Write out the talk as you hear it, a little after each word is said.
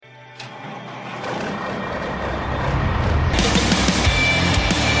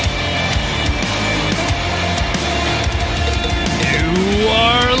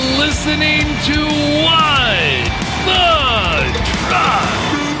to Wide the Truck.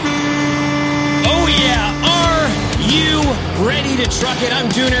 Oh yeah, are you ready to truck it? I'm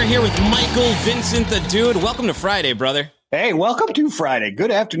Dooner here with Michael Vincent the Dude. Welcome to Friday, brother. Hey, welcome to Friday. Good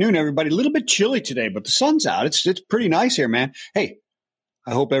afternoon, everybody. A little bit chilly today, but the sun's out. It's pretty nice here, man. Hey,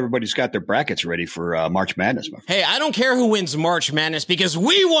 I hope everybody's got their brackets ready for March Madness, my friend. Hey, I don't care who wins March Madness because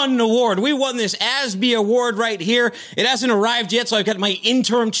we won an award. We won this ASBE award right here. It hasn't arrived yet, so I've got my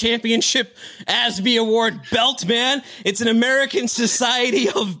interim championship ASBE award belt, man. It's an American Society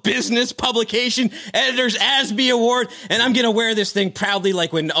of Business Publication Editors ASBE award, and I'm going to wear this thing proudly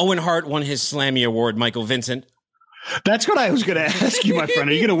like when Owen Hart won his Slammy award, Michael Vincent. That's what I was going to ask you, my friend.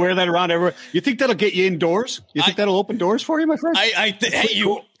 Are you going to wear that around everywhere? You think that'll get you indoors? You think that'll open doors for you, my friend?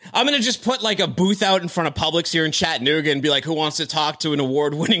 I'm going to just put like a booth out in front of Publix here in Chattanooga and be like, who wants to talk to an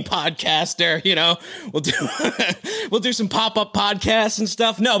award-winning podcaster? You know, we'll do some pop-up podcasts and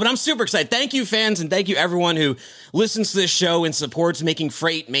stuff. No, but I'm super excited. Thank you, fans, and thank you everyone who listens to this show and supports making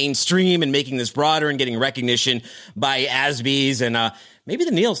freight mainstream and making this broader and getting recognition by ASBEs and maybe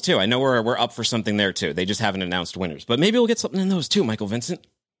the Neils too. I know we're up for something there too. They just haven't announced winners, but maybe we'll get something in those too, Michael Vincent.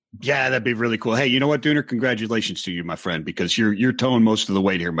 Yeah, that'd be really cool. Hey, you know what, Dooner? Congratulations to you, my friend, because you're towing most of the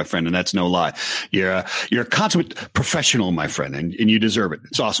weight here, my friend, and that's no lie. You're a consummate professional, my friend, and you deserve it.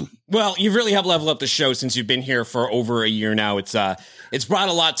 It's awesome. Well, you've really helped level up the show since you've been here for over a year now. It's brought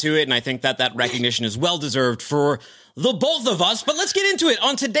a lot to it, and I think that recognition is well deserved for the both of us. But let's get into it.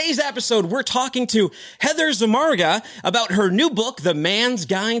 On today's episode, we're talking to Heather Zamarga about her new book, The Man's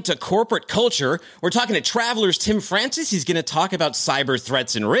Guide to Corporate Culture. We're talking to Traveler's Tim Francis. He's going to talk about cyber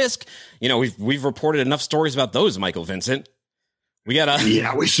threats and risk. You know, we've reported enough stories about those, Michael Vincent.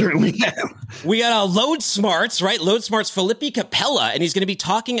 Yeah, we certainly have. We got Load Smarts, right? Load Smarts, Filippi Capella, and he's going to be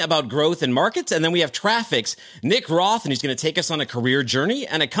talking about growth and markets. And then we have Traffic's Nick Roth, and he's going to take us on a career journey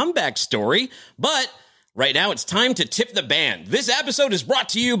and a comeback story. But right now, it's time to tip the band. This episode is brought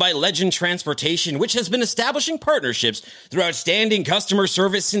to you by Legend Transportation, which has been establishing partnerships through outstanding customer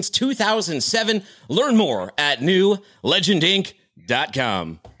service since 2007. Learn more at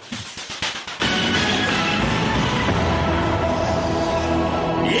newlegendinc.com.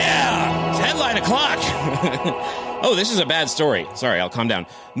 Yeah, it's headline o'clock. Oh, this is a bad story. Sorry, I'll calm down.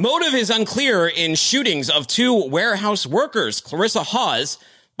 Motive is unclear in shootings of two warehouse workers. Clarissa Hawes,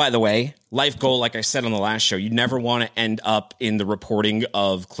 by the way, life goal, like I said on the last show, you never want to end up in the reporting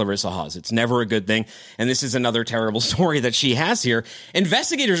of Clarissa Hawes. It's never a good thing. And this is another terrible story that she has here.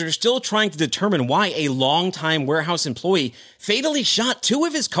 Investigators are still trying to determine why a longtime warehouse employee fatally shot two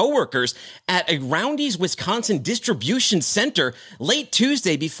of his coworkers at a Roundy's, Wisconsin distribution center late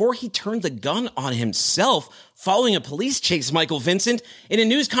Tuesday before he turned the gun on himself following a police chase, Michael Vincent. In a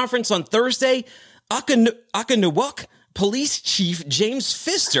news conference on Thursday, Akanuwak Police Chief James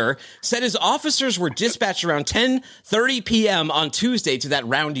Pfister said his officers were dispatched around 10:30 p.m. on Tuesday to that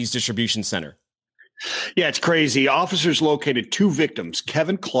Roundy's distribution center. Yeah, it's crazy. Officers located two victims,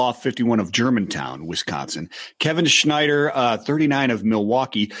 Kevin Clough, 51 of Germantown, Wisconsin, Kevin Schneider, 39 of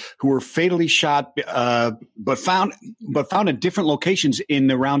Milwaukee, who were fatally shot, but found at different locations in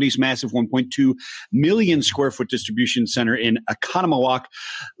the Roundy's massive 1.2 million square foot distribution center in Oconomowoc.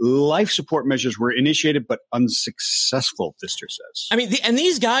 Life support measures were initiated, but unsuccessful, Pfister says. I mean, and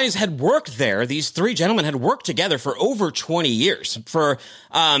these guys had worked there. These three gentlemen had worked together for over 20 years, for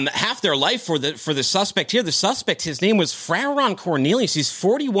half their life for the suspect here. The suspect, his name was Fraron Cornelius. He's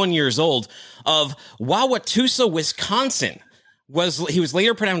 41 years old, of Wauwatosa, Wisconsin. He was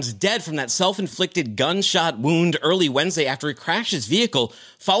later pronounced dead from that self-inflicted gunshot wound early Wednesday after he crashed his vehicle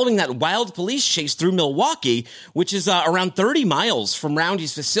following that wild police chase through Milwaukee, which is around 30 miles from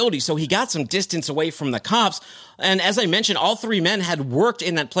Roundy's facility. So he got some distance away from the cops. And as I mentioned, all three men had worked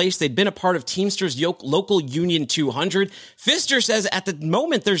in that place. They'd been a part of Teamsters local Union 200. Pfister says at the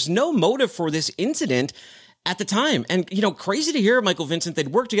moment, there's no motive for this incident at the time. And, you know, crazy to hear, Michael Vincent, they'd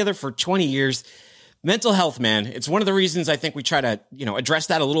worked together for 20 years. Mental health, man. It's one of the reasons I think we try to, address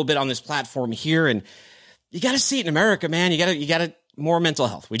that a little bit on this platform here. And you got to see it in America, man. You got to more mental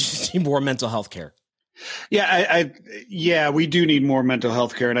health. We just need more mental health care. Yeah, we do need more mental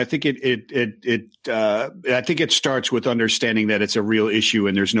health care, and I think it starts with understanding that it's a real issue,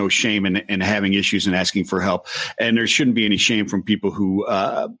 and there's no shame in having issues and asking for help, and there shouldn't be any shame from people who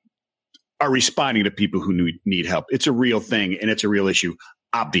are responding to people who need help. It's a real thing, and it's a real issue.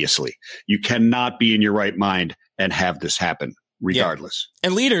 Obviously, you cannot be in your right mind and have this happen, regardless. Yeah.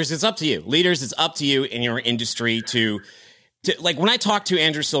 And leaders, it's up to you. Leaders, it's up to you in your industry to like when I talk to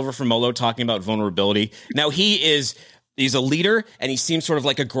Andrew Silver from Molo talking about vulnerability, now he is He's a leader, and he seems sort of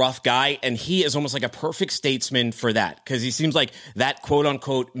like a gruff guy, and he is almost like a perfect statesman for that, because he seems like that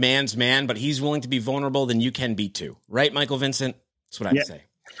quote-unquote man's man, but he's willing to be vulnerable, then you can be too. Right, Michael Vincent? That's what I'd say.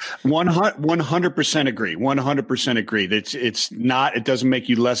 100% agree. 100% agree. It's not, it doesn't make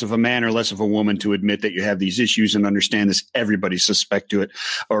you less of a man or less of a woman to admit that you have these issues and understand this. Everybody's susceptible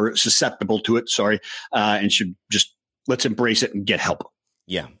to it. And should just, let's embrace it and get help.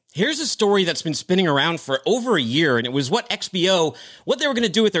 Yeah. Here's a story that's been spinning around for over a year, and it was what XBO, what they were going to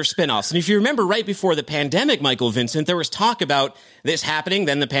do with their spinoffs. And if you remember right before the pandemic, Michael Vincent, there was talk about this happening.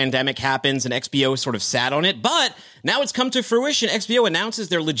 Then the pandemic happens and XBO sort of sat on it. But now it's come to fruition. XBO announces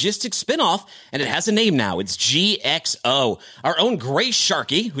their logistics spinoff, and it has a name now. It's GXO. Our own Grace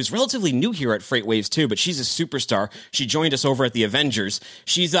Sharkey, who's relatively new here at FreightWaves too, but she's a superstar. She joined us over at the Avengers.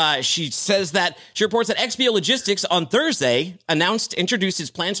 She reports that XBO Logistics on Thursday introduced its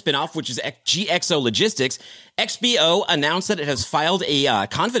planned spinoff, which is GXO Logistics. XBO announced that it has filed a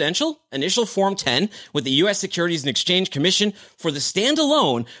confidential initial Form 10 with the U.S. Securities and Exchange Commission for the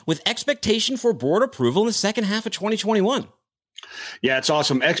standalone, with expectation for board approval in the second half of 2021. Yeah, it's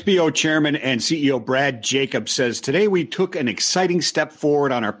awesome. XBO Chairman and CEO Brad Jacobs says, today we took an exciting step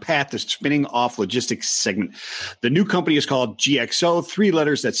forward on our path to spinning off logistics segment. The new company is called GXO, 3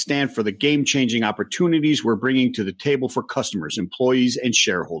 letters that stand for the game-changing opportunities we're bringing to the table for customers, employees, and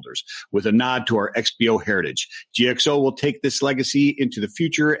shareholders, with a nod to our XBO heritage. GXO will take this legacy into the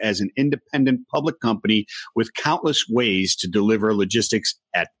future as an independent public company with countless ways to deliver logistics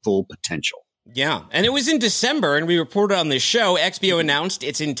at full potential. Yeah, and it was in December, and we reported on this show, XBO announced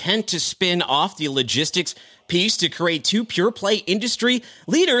its intent to spin off the logistics piece to create 2 pure-play industry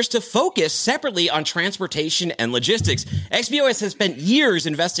leaders to focus separately on transportation and logistics. XBO has spent years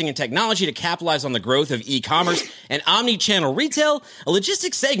investing in technology to capitalize on the growth of e-commerce and omni-channel retail, a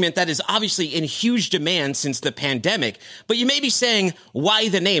logistics segment that is obviously in huge demand since the pandemic. But you may be saying, why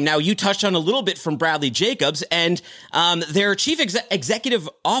the name? Now, you touched on a little bit from Bradley Jacobs, and their chief executive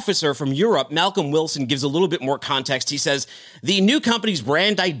officer from Europe, Malcolm Wilson, gives a little bit more context. He says, the new company's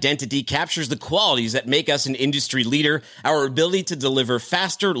brand identity captures the qualities that make us an industry leader, our ability to deliver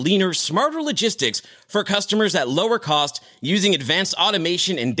faster, leaner, smarter logistics for customers at lower cost using advanced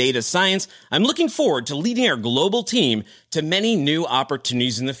automation and data science. I'm looking forward to leading our global team to many new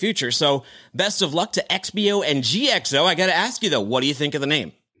opportunities in the future. So best of luck to XBO and GXO. I got to ask you though, what do you think of the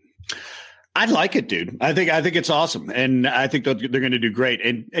name? I like it, dude. I think it's awesome, and I think they're going to do great.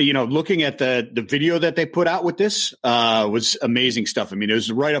 And looking at the video that they put out with this was amazing stuff. I mean, it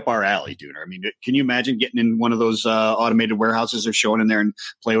was right up our alley, dude. I mean, can you imagine getting in one of those automated warehouses they're showing in there and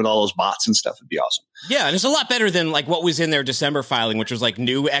playing with all those bots and stuff? It'd be awesome. Yeah, and it's a lot better than like what was in their December filing, which was like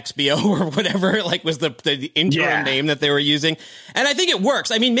new XBO or whatever, like was the interim name that they were using. And I think it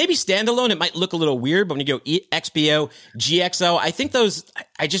works. I mean, maybe standalone, it might look a little weird, but when you go XBO, GXO, I think those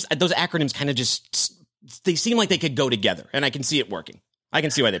acronyms kind of they seem like they could go together, and I can see it working. I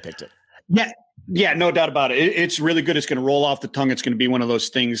can see why they picked it. Yeah, no doubt about it. It's really good. It's going to roll off the tongue. It's going to be one of those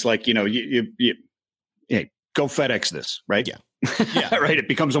things like, hey, go FedEx this, right? Yeah. Right. It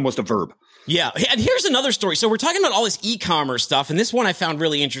becomes almost a verb. Yeah. And here's another story. So we're talking about all this e-commerce stuff. And this one I found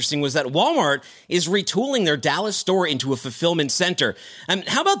really interesting was that Walmart is retooling their Dallas store into a fulfillment center. And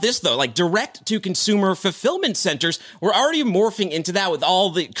how about this, though? Like direct to consumer fulfillment centers, we're already morphing into that with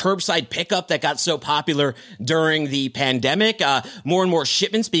all the curbside pickup that got so popular during the pandemic. More and more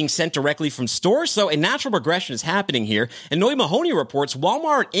shipments being sent directly from stores. So a natural progression is happening here. And Noe Mahoney reports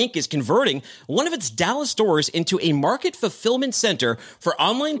Walmart Inc. is converting one of its Dallas stores into a market fulfillment center for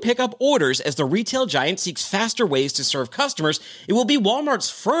online pickup orders as the retail giant seeks faster ways to serve customers. It will be Walmart's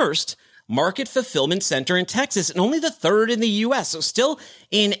first market fulfillment center in Texas and only the 3rd in the U.S. So still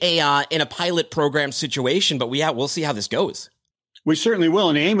in a pilot program situation, but we'll see how this goes. We certainly will.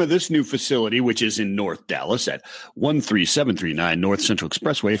 And the aim of this new facility, which is in North Dallas at 13739 North Central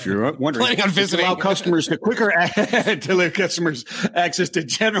Expressway, if you're wondering, planning on visiting, allow customers to give customers access to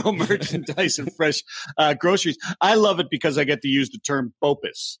general merchandise and fresh groceries. I love it because I get to use the term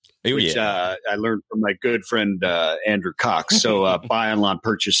BOPUS, which I learned from my good friend Andrew Cox. So buy online,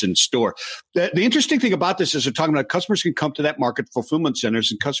 purchase in store. The interesting thing about this is they're talking about customers can come to that market fulfillment centers,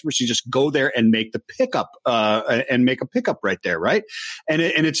 and customers can just go there and make the pickup and make a pickup right there, right? And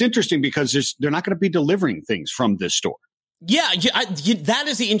it's interesting because they're not going to be delivering things from this store. Yeah, that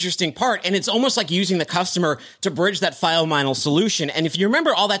is the interesting part. And it's almost like using the customer to bridge that final solution. And if you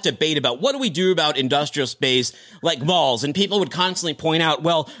remember all that debate about what do we do about industrial space like malls, and people would constantly point out,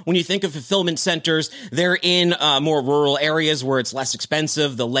 well, when you think of fulfillment centers, they're in more rural areas where it's less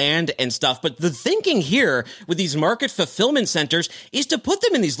expensive, the land and stuff. But the thinking here with these market fulfillment centers is to put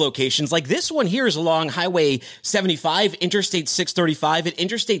them in these locations. Like this one here is along Highway 75, Interstate 635, and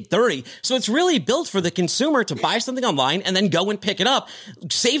Interstate 30. So it's really built for the consumer to buy something online and then go and pick it up,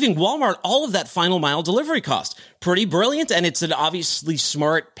 saving Walmart all of that final mile delivery cost. Pretty brilliant, and it's an obviously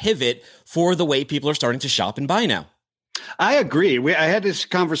smart pivot for the way people are starting to shop and buy now. I agree. I had this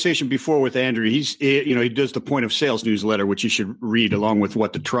conversation before with Andrew. He does the point of sales newsletter, which you should read along with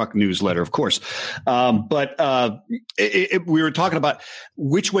What the Truck newsletter, of course. But we were talking about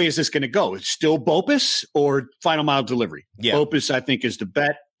which way is this going to go? It's still BOPIS or final mile delivery? Yeah. BOPIS, I think, is the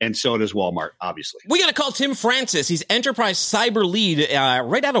bet. And so does Walmart, obviously. We got to call Tim Francis. He's enterprise cyber lead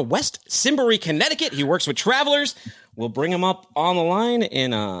right out of West Simbury, Connecticut. He works with Travelers. We'll bring him up on the line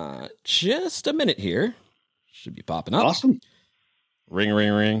in just a minute here. Should be popping up. Awesome. Ring,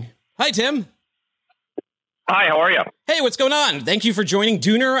 ring, ring. Hi, Tim. Hi, how are you? Hey, what's going on? Thank you for joining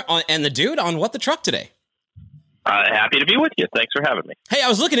Dooner and the Dude on What the Truck today. Happy to be with you. Thanks for having me. Hey, I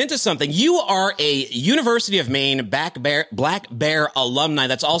was looking into something. You are a University of Maine Black Bear alumni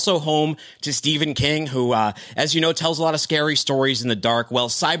that's also home to Stephen King, who, as you know, tells a lot of scary stories in the dark. Well,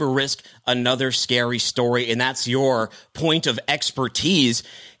 Cyber Risk, another scary story, and that's your point of expertise.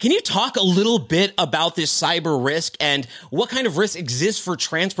 Can you talk a little bit about this cyber risk and what kind of risk exists for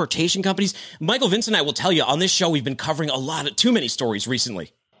transportation companies? Michael Vincent and I will tell you, on this show, we've been covering too many stories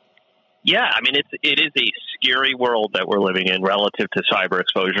recently. Yeah, I mean, it is a scary world that we're living in relative to cyber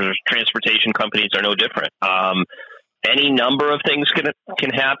exposures. Transportation companies are no different. Any number of things can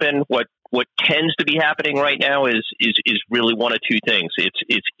happen. What tends to be happening right now is really one of two things.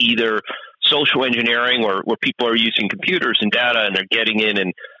 It's either social engineering, where people are using computers and data, and they're getting in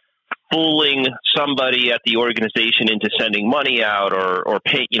and fooling somebody at the organization into sending money out, or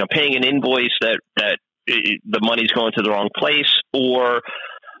paying an invoice that the money's going to the wrong place, or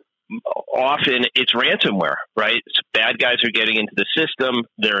often it's ransomware, right? So bad guys are getting into the system,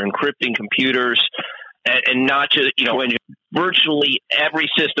 they're encrypting computers, and not just, virtually every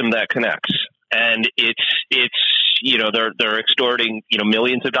system that connects. And they're extorting,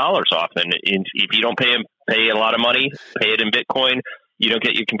 millions of dollars often. And if you don't pay a lot of money, pay it in Bitcoin, you don't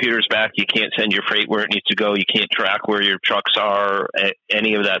get your computers back. You can't send your freight where it needs to go. You can't track where your trucks are,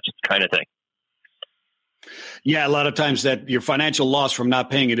 any of that kind of thing. Yeah, a lot of times that your financial loss from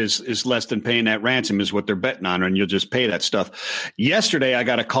not paying it is less than paying that ransom is what they're betting on, and you'll just pay that stuff. Yesterday, I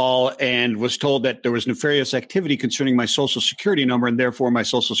got a call and was told that there was nefarious activity concerning my Social Security number, and therefore my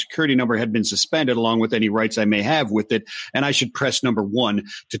Social Security number had been suspended along with any rights I may have with it, and I should press number 1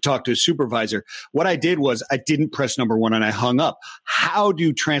 to talk to a supervisor. What I did was I didn't press number 1 and I hung up. How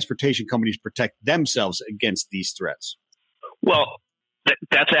do transportation companies protect themselves against these threats? Well,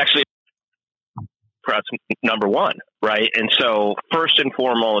 that's actually number 1, right? And so first and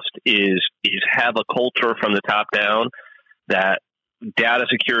foremost is have a culture from the top down that data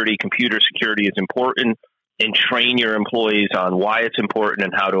security, computer security is important, and train your employees on why it's important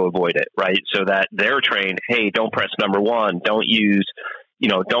and how to avoid it, right? So that they're trained, hey, don't press number 1, don't use,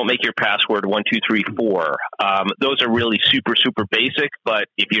 don't make your password 1, 2, 3, 4. Those are really super, super basic, but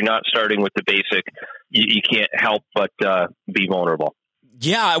if you're not starting with the basic, you can't help but be vulnerable.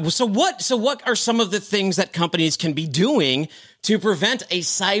 Yeah. So what are some of the things that companies can be doing to prevent a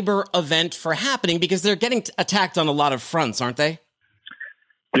cyber event from happening? Because they're getting attacked on a lot of fronts, aren't they?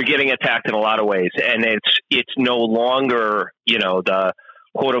 They're getting attacked in a lot of ways, and it's no longer the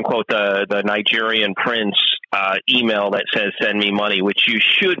quote unquote the Nigerian prince email that says send me money, which you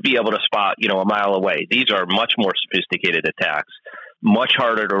should be able to spot a mile away. These are much more sophisticated attacks, much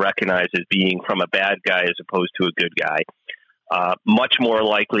harder to recognize as being from a bad guy as opposed to a good guy. Much more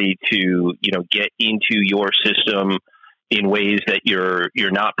likely to, get into your system in ways that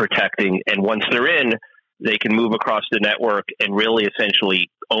you're not protecting. And once they're in, they can move across the network and really essentially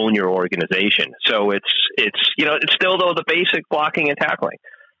own your organization. So it's still though the basic blocking and tackling,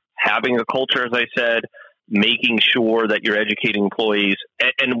 having a culture, as I said, making sure that you're educating employees.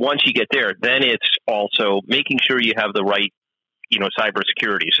 And once you get there, then it's also making sure you have the right,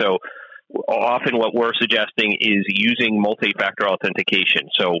 cybersecurity. So often what we're suggesting is using multi-factor authentication.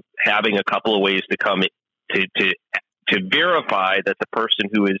 So having a couple of ways to come to verify that the person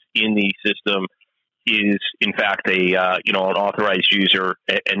who is in the system is in fact an authorized user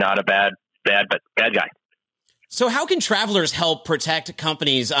and not a bad guy. So how can travelers help protect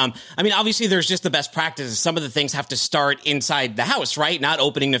companies? I mean, obviously, there's just the best practices. Some of the things have to start inside the house, right? Not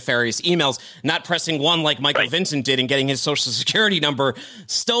opening nefarious emails, not pressing one like Michael Vincent did and getting his social security number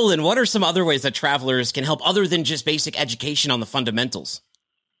stolen. What are some other ways that travelers can help other than just basic education on the fundamentals?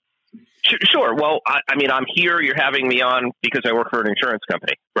 Sure. Well, I mean, I'm here. You're having me on because I work for an insurance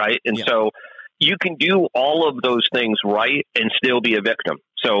company, right? And so you can do all of those things right and still be a victim.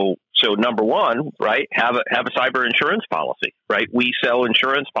 So number one, right, have a cyber insurance policy, right? We sell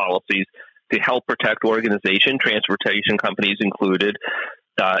insurance policies to help protect organization, transportation companies included.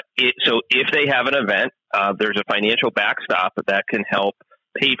 So if they have an event, there's a financial backstop that can help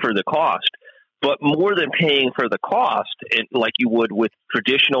pay for the cost. But more than paying for the cost, like you would with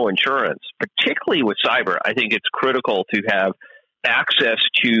traditional insurance, particularly with cyber, I think it's critical to have access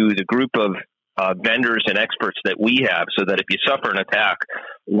to the group of vendors and experts that we have, so that if you suffer an attack,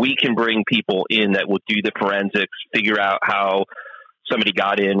 we can bring people in that will do the forensics, figure out how somebody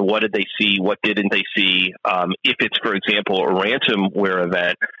got in, what did they see, what didn't they see. If it's, for example, a ransomware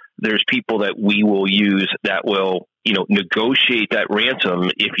event, there's people that we will use that will, negotiate that ransom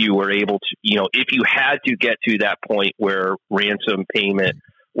if you were able to, if you had to get to that point where ransom payment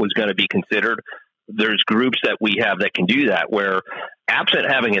was going to be considered. There's groups that we have that can do that, where absent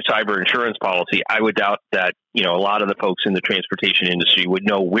having a cyber insurance policy, I would doubt that, a lot of the folks in the transportation industry would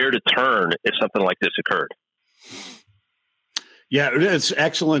know where to turn if something like this occurred. Yeah, it's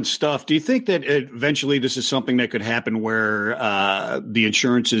excellent stuff. Do you think that eventually this is something that could happen where the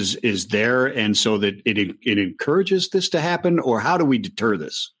insurance is there and so that it encourages this to happen, or how do we deter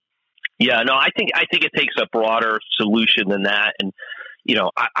this? Yeah, no, I think it takes a broader solution than that. And,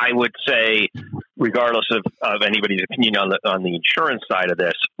 I would say, regardless of anybody's opinion on the insurance side of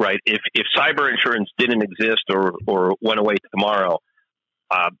this, right, if cyber insurance didn't exist or went away tomorrow,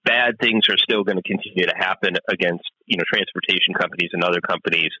 bad things are still going to continue to happen against, transportation companies and other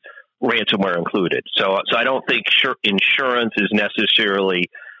companies, ransomware included. So I don't think insurance is necessarily,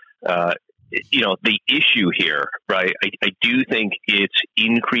 the issue here, right? I do think it's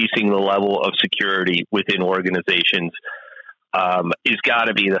increasing the level of security within organizations is got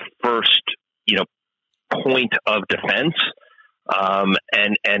to be the first, point of defense,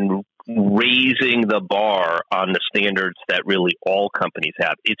 and raising the bar on the standards that really all companies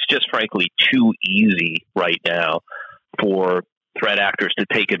have. It's just frankly too easy right now for threat actors to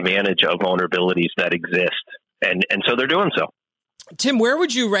take advantage of vulnerabilities that exist. And so they're doing so. Tim, where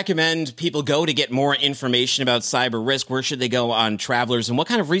would you recommend people go to get more information about cyber risk? Where should they go on Travelers, and what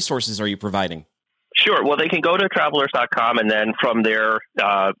kind of resources are you providing? Sure. Well, they can go to travelers.com, and then from there,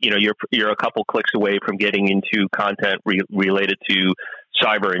 you're a couple clicks away from getting into content related to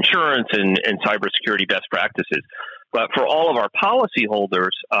cyber insurance and cybersecurity best practices. But for all of our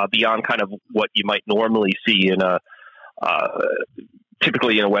policyholders, beyond kind of what you might normally see in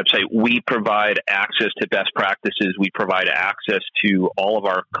typically in a website, we provide access to best practices. We provide access to all of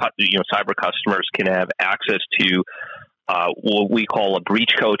our cyber customers can have access to what we call a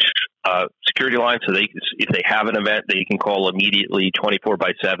breach coach security line. So if they have an event, they can call immediately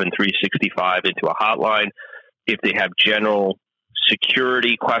 24/7, 365 into a hotline. If they have general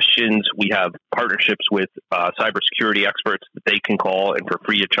security questions, we have partnerships with cybersecurity experts that they can call and for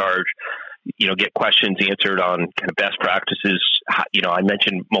free of charge, get questions answered on kind of best practices. I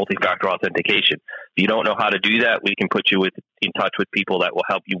mentioned multi-factor authentication. If you don't know how to do that, we can put you in touch with people that will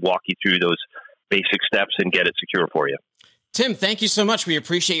help you walk you through those basic steps and get it secure for you. Tim, thank you so much. We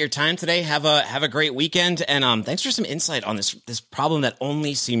appreciate your time today. Have a great weekend, and thanks for some insight on this problem that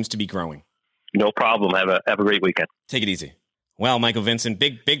only seems to be growing. No problem. Have a great weekend. Take it easy. Well, Michael Vincent,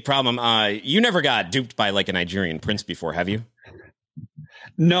 big problem. You never got duped by like a Nigerian prince before, have you?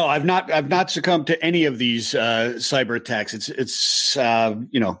 No, I've not succumbed to any of these cyber attacks. It's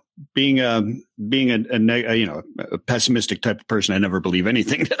being a pessimistic type of person, I never believe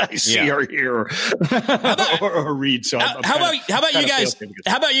anything that I see or hear or read. So how about you guys?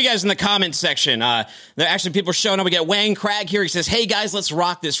 How about you guys in the comments section? There actually people are showing up. We got Wayne Cragg here. He says, "Hey guys, let's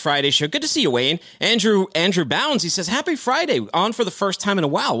rock this Friday show." Good to see you, Wayne. Andrew Bounds. He says, "Happy Friday, on for the first time in a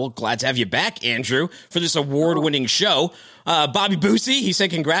while." Well, glad to have you back, Andrew, for this award-winning show. Bobby Boosie, he said,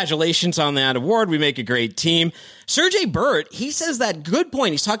 "Congratulations on that award. We make a great team." Sergey Burt, he says that good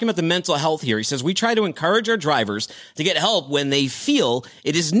point. He's talking about the mental health here. He says, "We try to encourage our drivers to get help when they feel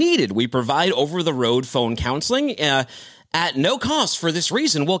it is needed. We provide over-the-road phone counseling." at no cost for this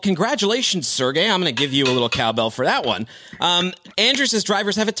reason. Well, congratulations, Sergey. I'm going to give you a little cowbell for that one. Andrew says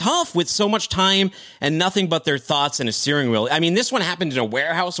drivers have it tough with so much time and nothing but their thoughts and a steering wheel. I mean, this one happened in a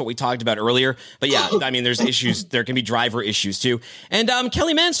warehouse, what we talked about earlier. But yeah, I mean, there's issues. There can be driver issues too. And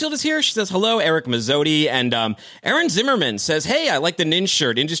Kelly Mansfield is here. She says hello. Eric Mazzotti. And Aaron Zimmerman says, hey, I like the Ninja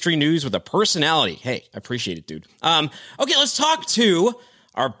shirt. Industry news with a personality. Hey, I appreciate it, dude. Okay, let's talk to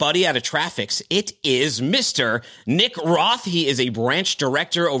our buddy out of Traffics. It is Mr. Nick Roth. He is a branch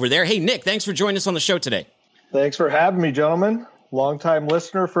director over there. Hey, Nick, thanks for joining us on the show today. Thanks for having me, gentlemen. Long-time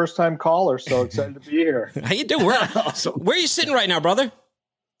listener, first-time caller. So excited to be here. How you doing? Awesome. Where are you sitting right now, brother?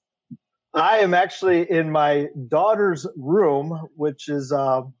 I am actually in my daughter's room, which is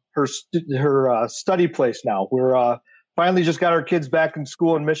her study place now. We're finally just got our kids back in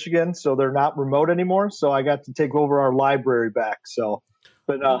school in Michigan, so they're not remote anymore. So I got to take over our library back. So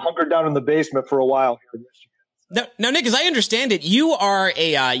been hunkered down in the basement for a while here in Michigan. Now, Nick, as I understand it, you are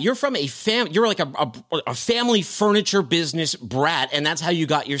you're from you're like a family furniture business brat, and that's how you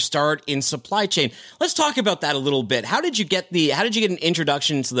got your start in supply chain. Let's talk about that a little bit. How did you get an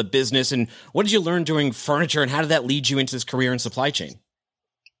introduction into the business, and what did you learn doing furniture, and how did that lead you into this career in supply chain?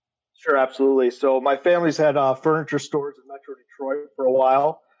 Sure, absolutely. So my family's had furniture stores in Metro Detroit for a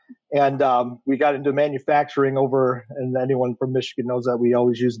while. And we got into manufacturing over, and anyone from Michigan knows that we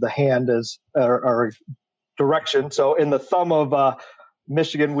always use the hand as our direction. So in the thumb of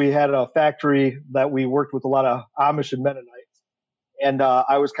Michigan, we had a factory that we worked with a lot of Amish and Mennonites. And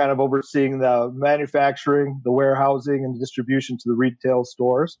I was kind of overseeing the manufacturing, the warehousing, and the distribution to the retail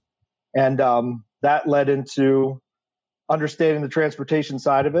stores. And that led into understanding the transportation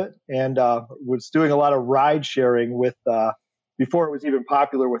side of it, and was doing a lot of ride sharing with before it was even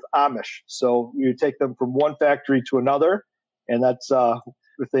popular with Amish. So you take them from one factory to another, and that's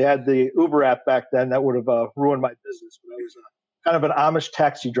if they had the Uber app back then, that would have ruined my business. But I was kind of an Amish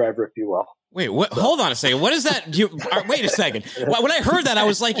taxi driver, if you will. Wait, what? So. Hold on a second. What is that? Wait a second. When I heard that, I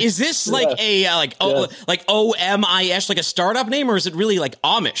was like, "Is this like like OMISH, like a startup name, or is it really like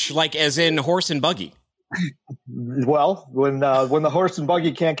Amish, like as in horse and buggy?" Well, when the horse and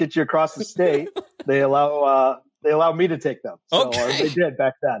buggy can't get you across the state, they allow me to take them. So, okay. Or they did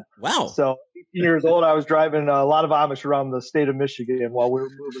back then. Wow. So 18 years old, I was driving a lot of Amish around the state of Michigan while we were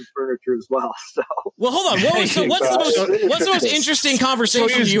moving furniture as well. So, well, hold on. What's the most interesting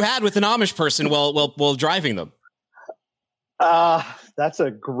conversation you had with an Amish person while driving them? That's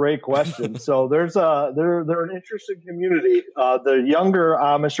a great question. So they're an interesting community. The younger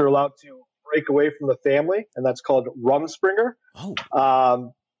Amish are allowed to break away from the family, and that's called Rumspringer.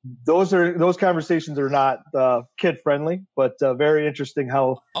 Oh. Those conversations are not kid friendly, but very interesting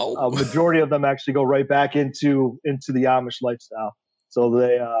how a majority of them actually go right back into the Amish lifestyle. So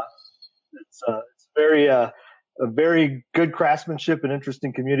it's very a very good craftsmanship and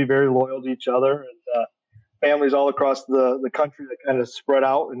interesting community, very loyal to each other, and families all across the country that kind of spread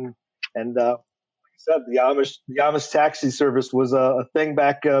out. And like I said, the Amish taxi service was a thing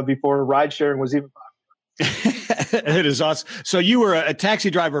back before ride sharing was even popular. It is awesome. So you were a taxi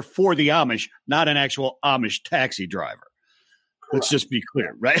driver for the Amish, not an actual Amish taxi driver. Correct. Let's just be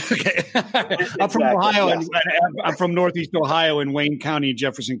clear, right? Okay. I'm from Ohio, yes. And I'm from Northeast Ohio in Wayne County,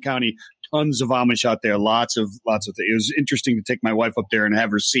 Jefferson County. Tons of Amish out there. Lots of things. It was interesting to take my wife up there and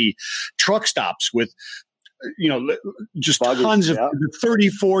have her see truck stops with, just buggies, tons of 30,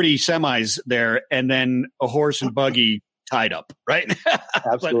 40 semis there, and then a horse and buggy tied up, right?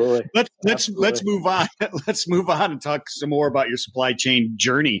 Absolutely. Let's move on. Let's move on and talk some more about your supply chain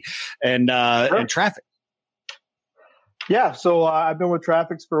journey and Traffic. Yeah, so I've been with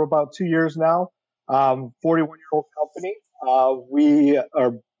Traffics for about 2 years now. 41-year-old company. We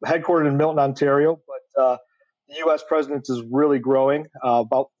are headquartered in Milton, Ontario, but the U.S. presence is really growing.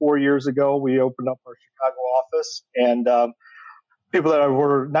 About 4 years ago, we opened up our Chicago office, and people that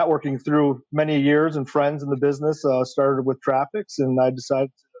were networking through many years and friends in the business started with Traffics, and I decided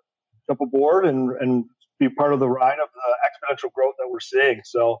to jump aboard and be part of the ride of the exponential growth that we're seeing.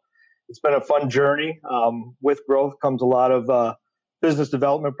 So it's been a fun journey. With growth comes a lot of business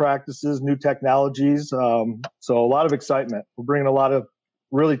development practices, new technologies. So a lot of excitement. We're bringing a lot of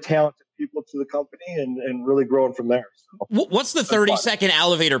really talented people to the company and really growing from there. So, what's the 30-second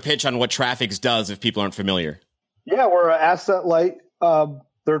elevator pitch on what Traffics does if people aren't familiar? Yeah, we're an asset-light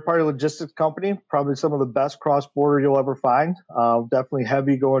third-party logistics company, probably some of the best cross-border you'll ever find. Definitely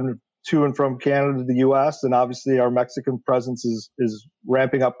heavy going to and from Canada to the U.S., and obviously our Mexican presence is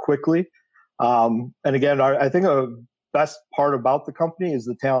ramping up quickly. And again, I think the best part about the company is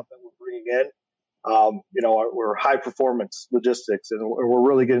the talent that we're bringing in. We're high-performance logistics, and we're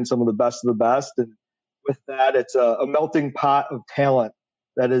really getting some of the best of the best. And with that, it's a melting pot of talent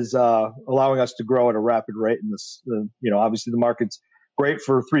that is allowing us to grow at a rapid rate. In this, obviously the market's great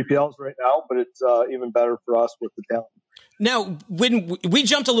for 3PLs right now, but it's even better for us with the talent. Now, when we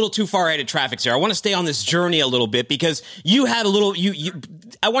jumped a little too far ahead of traffic, Sarah, I want to stay on this journey a little bit because you had a little,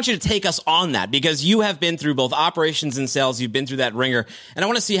 I want you to take us on that because you have been through both operations and sales. You've been through that ringer, and I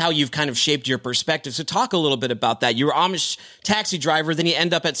want to see how you've kind of shaped your perspective. So talk a little bit about that. You were Amish taxi driver, then you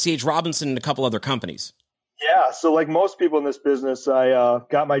end up at C.H. Robinson and a couple other companies. Yeah. So like most people in this business, I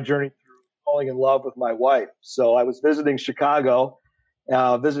got my journey through falling in love with my wife. So I was visiting Chicago,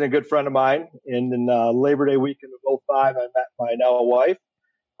 visiting a good friend of mine, and in Labor Day weekend of 2005, I met my now wife.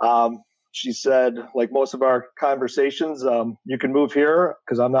 She said, like most of our conversations, you can move here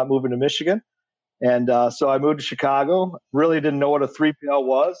because I'm not moving to Michigan. And so I moved to Chicago. Really didn't know what a 3PL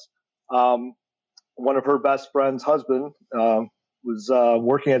was. One of her best friend's husband was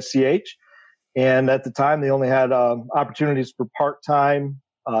working at CH. And at the time, they only had opportunities for part-time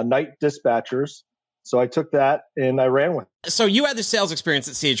night dispatchers. So I took that and I ran with it. So you had the sales experience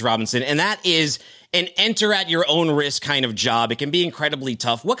at C.H. Robinson, and that is an enter at your own risk kind of job. It can be incredibly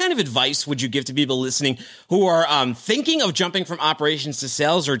tough. What kind of advice would you give to people listening who are thinking of jumping from operations to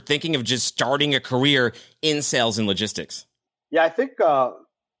sales or thinking of just starting a career in sales and logistics? Yeah, I think,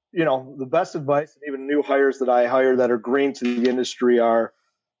 the best advice, and even new hires that I hire that are green to the industry, are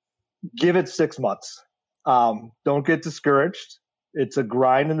give it 6 months. Don't get discouraged. It's a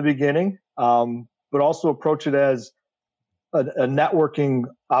grind in the beginning. But also approach it as a networking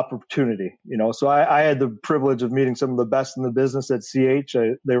opportunity. So I had the privilege of meeting some of the best in the business at CH.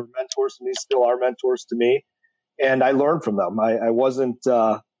 They were mentors to me, still are mentors to me, and I learned from them. I wasn't,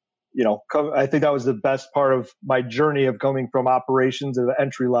 I think that was the best part of my journey of coming from operations at an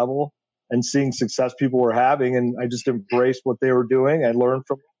entry level and seeing success people were having, and I just embraced what they were doing. I learned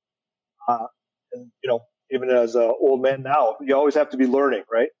from them. Even as an old man now, you always have to be learning,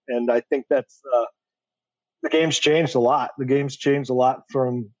 right? And I think that's the game's changed a lot. The game's changed a lot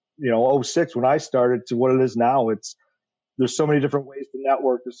from 2006 when I started to what it is now. There's so many different ways to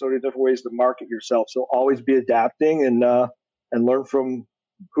network. There's so many different ways to market yourself. So always be adapting and learn from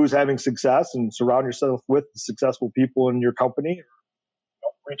who's having success and surround yourself with successful people in your company.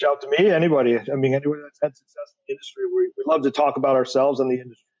 Reach out to me, anybody. Anybody that's had success in the industry. We love to talk about ourselves and the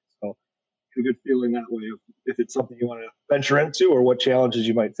industry. So a good feeling that way if it's something you want to venture into or what challenges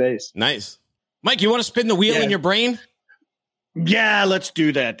you might face. Nice. Mike, you want to spin the wheel in your brain? Yeah, let's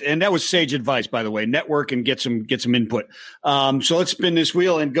do that. And that was sage advice, by the way. Network and get some input. So let's spin this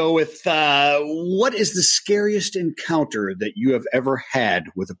wheel and go with what is the scariest encounter that you have ever had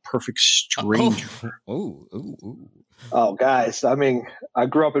with a perfect stranger? Oh, guys, I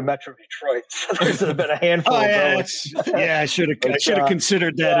grew up in Metro Detroit, so there's been a handful of those. I should have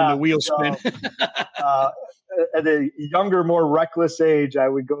considered that in the wheel spin. At a younger, more reckless age, I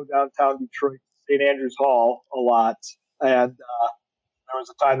would go downtown Detroit, St. Andrews Hall a lot, and there was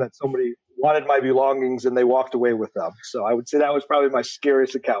a time that somebody wanted my belongings and they walked away with them. So I would say that was probably my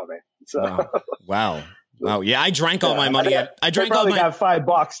scariest encounter. So. Wow. Yeah, I drank all my money. I drank all my. Got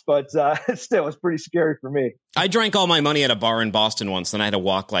 $5, but still, it was pretty scary for me. I drank all my money at a bar in Boston once, and I had to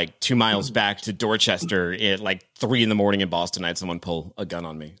walk like 2 miles back to Dorchester at like 3 a.m. in Boston. I had someone pull a gun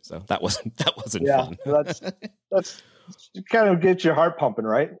on me, so that wasn't fun. That's kind of get your heart pumping,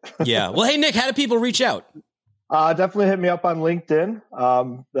 right? Yeah. Well, hey Nick, how do people reach out? Definitely hit me up on LinkedIn.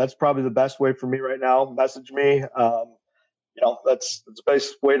 That's probably the best way for me right now. Message me. That's the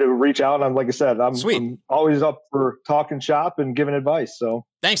best way to reach out. And like I said, I'm always up for talking shop and giving advice. So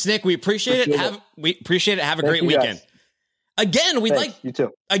thanks, Nick. We appreciate it. We appreciate it. Have a great weekend. Guys. Again, we'd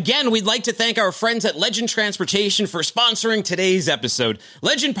like to thank our friends at Legend Transportation for sponsoring today's episode.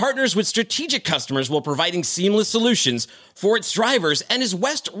 Legend partners with strategic customers while providing seamless solutions for its drivers and is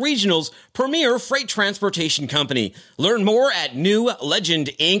West Regional's premier freight transportation company. Learn more at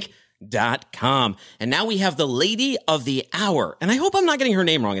newlegendinc.com. And now we have the lady of the hour, and I hope I'm not getting her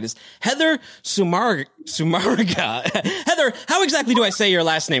name wrong. It is Heather Sumarga. Heather, how exactly do I say your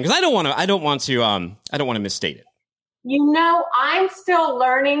last name? Because I don't want to misstate it. I'm still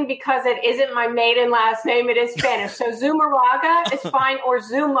learning because it isn't my maiden last name. It is Spanish. So Zumaraga is fine, or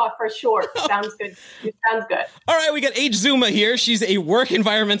Zuma for short. Sounds good. It sounds good. All right, we got H. Zuma here. She's a work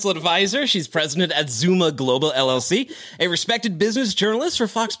environmental advisor. She's president at Zuma Global LLC, a respected business journalist for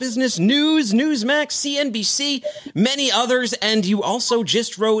Fox Business News, Newsmax, CNBC, many others. And you also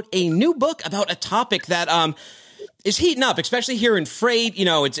just wrote a new book about a topic that is heating up, especially here in freight.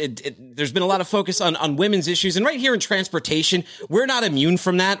 There's been a lot of focus on women's issues, and right here in transportation, we're not immune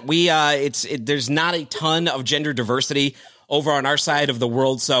from that. There's not a ton of gender diversity over on our side of the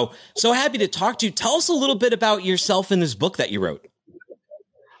world. So happy to talk to you. Tell us a little bit about yourself in this book that you wrote.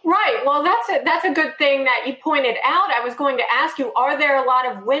 Right. Well, that's a good thing that you pointed out. I was going to ask you, are there a lot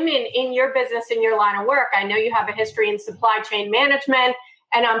of women in your business, in your line of work? I know you have a history in supply chain management,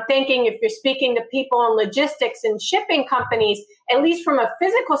 and I'm thinking if you're speaking to people in logistics and shipping companies, at least from a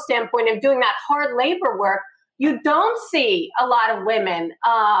physical standpoint of doing that hard labor work, you don't see a lot of women,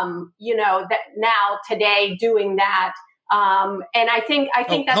 that now today doing that. And I think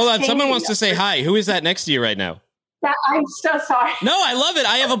that's hold on. Someone wants though. to say hi. Who is that next to you right now? I'm so sorry. No, I love it.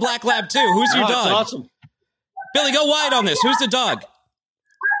 I have a black lab too. Who's your dog? That's awesome. Billy, go wide on this. Who's the dog?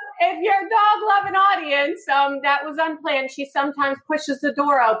 If you're a dog-loving audience, that was unplanned. She sometimes pushes the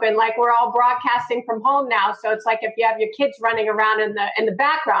door open, like we're all broadcasting from home now. So it's like if you have your kids running around in the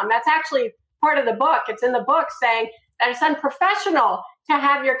background, that's actually part of the book. It's in the book saying that it's unprofessional to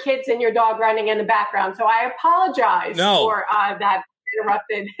have your kids and your dog running in the background. So I apologize for that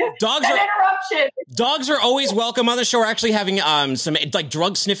interrupted interruption. Dogs are always welcome on the show. We're actually having some like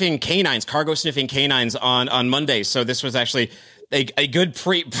drug sniffing canines, cargo sniffing canines on Monday. So this was actually a good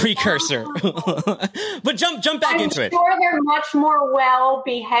precursor. But jump back into it. I'm sure they're much more well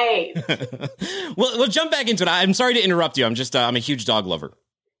behaved. We'll jump back into it. I'm sorry to interrupt you. I'm just I'm a huge dog lover.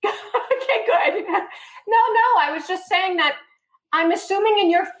 Okay, good. No, I was just saying that I'm assuming in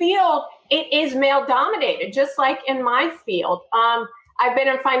your field it is male dominated, just like in my field. I've been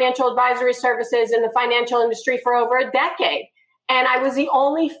in financial advisory services in the financial industry for over a decade, and I was the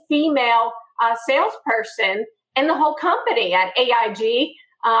only female salesperson in the whole company at AIG,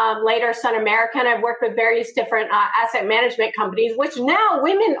 later Sun America, and I've worked with various different asset management companies, which now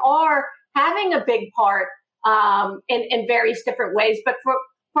women are having a big part in various different ways. But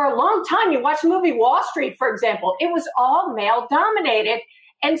for a long time, you watch the movie Wall Street, for example, it was all male dominated.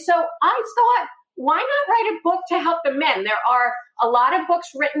 And so I thought, why not write a book to help the men? There are a lot of books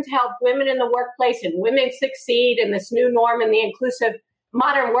written to help women in the workplace and women succeed in this new norm in the inclusive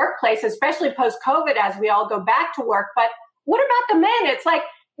modern workplace, especially post-COVID as we all go back to work. But what about the men? It's like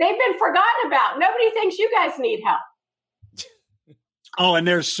they've been forgotten about. Nobody thinks you guys need help. Oh, and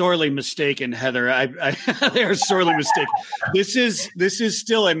they're sorely mistaken, Heather. They're sorely mistaken. This is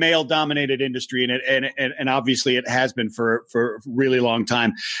still a male-dominated industry, and obviously it has been for a really long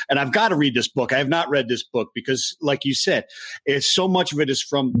time. And I've got to read this book. I have not read this book because, like you said, it's so much of it is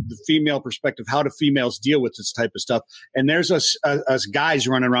from the female perspective. How do females deal with this type of stuff? And there's us guys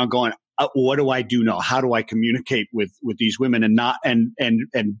running around going, what do I do now? How do I communicate with these women and not and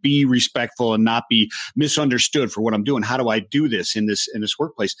be respectful and not be misunderstood for what I'm doing? How do I do this in this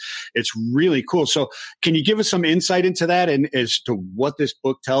workplace? It's really cool. So can you give us some insight into that and as to what this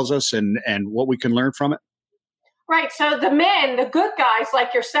book tells us and what we can learn from it? Right. So the men, the good guys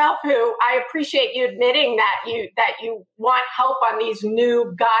like yourself, who I appreciate you admitting that you want help on these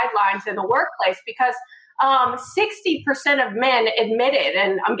new guidelines in the workplace, because 60% of men admitted,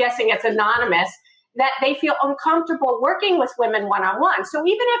 and I'm guessing it's anonymous, that they feel uncomfortable working with women one-on-one. So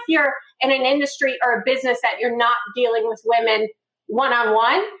even if you're in an industry or a business that you're not dealing with women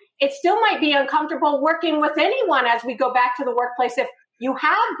one-on-one, it still might be uncomfortable working with anyone as we go back to the workplace if you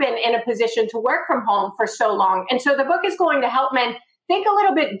have been in a position to work from home for so long. And so the book is going to help men think a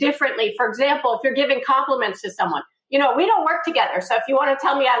little bit differently. For example, if you're giving compliments to someone, we don't work together. So if you want to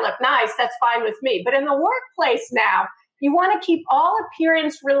tell me I look nice, that's fine with me. But in the workplace now, you want to keep all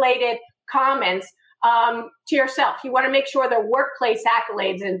appearance-related comments to yourself. You want to make sure they're workplace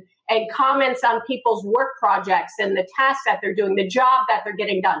accolades and comments on people's work projects and the tasks that they're doing, the job that they're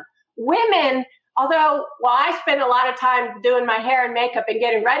getting done. Women, although, I spend a lot of time doing my hair and makeup and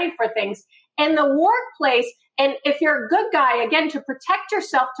getting ready for things, in the workplace, and if you're a good guy, again, to protect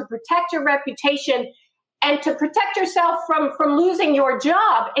yourself, to protect your reputation, and to protect yourself from losing your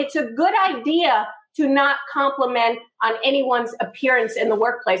job, it's a good idea to not compliment on anyone's appearance in the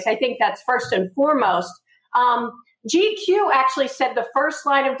workplace. I think that's first and foremost. GQ actually said the first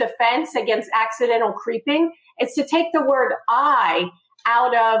line of defense against accidental creeping is to take the word I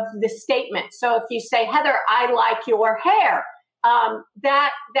out of the statement. So if you say, Heather, I like your hair,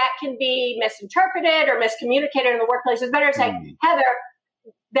 that can be misinterpreted or miscommunicated in the workplace. It's better to say, Heather,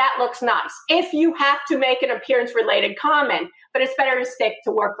 that looks nice, if you have to make an appearance-related comment, but it's better to stick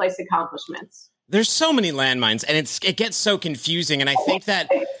to workplace accomplishments. There's so many landmines, and it gets so confusing. And I think that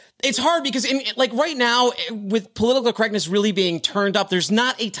It's hard because like right now, with political correctness really being turned up, there's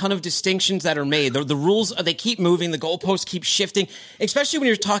not a ton of distinctions that are made. The rules, they keep moving. The goalposts keep shifting, especially when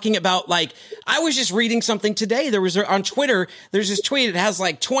you're talking about, like, I was just reading something today. There was on Twitter, there's this tweet. It has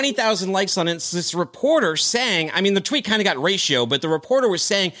like 20,000 likes on it. It's this reporter saying, I mean, the tweet kind of got ratio, but the reporter was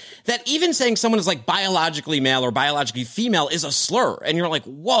saying that even saying someone is like biologically male or biologically female is a slur. And you're like,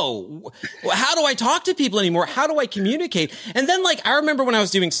 whoa, how do I talk to people anymore? How do I communicate? And then, like, I remember when I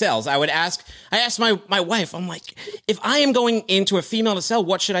was doing sales, I asked my wife, I'm like, if I am going into a female to sell,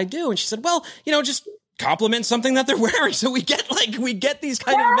 what should I do? And she said, well, just compliment something that they're wearing. So we get these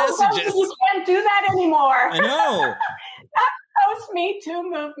kind of messages. You can't do that anymore. I know. Post Me Too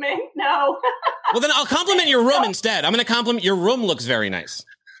movement. No. Well, then I'll compliment your room instead. I'm going to compliment your room. Looks very nice.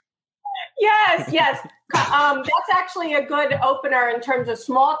 Yes. That's actually a good opener in terms of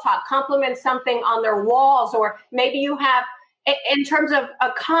small talk. Compliment something on their walls, or maybe you have, in terms of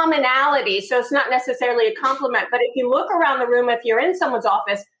a commonality, so it's not necessarily a compliment, but if you look around the room, if you're in someone's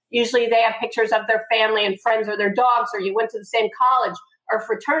office, usually they have pictures of their family and friends or their dogs, or you went to the same college or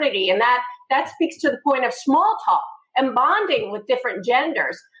fraternity, and that speaks to the point of small talk and bonding with different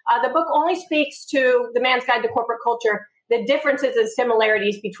genders. The book only speaks to The Man's Guide to Corporate Culture, the differences and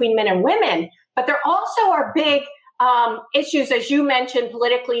similarities between men and women, but there also are big issues, as you mentioned,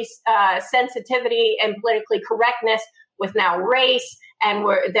 politically sensitivity and politically correctness, with now race, and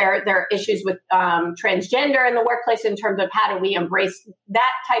there are issues with transgender in the workplace in terms of how do we embrace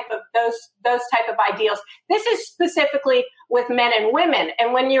that type of those type of ideals. This is specifically with men and women,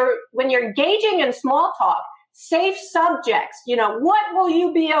 and when you're engaging in small talk, safe subjects. What will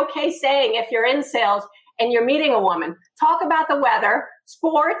you be okay saying if you're in sales and you're meeting a woman? Talk about the weather,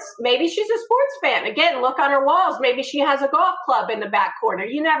 sports. Maybe she's a sports fan. Again, look on her walls. Maybe she has a golf club in the back corner.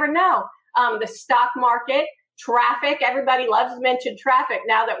 You never know. The stock market. Traffic. Everybody loves to mention traffic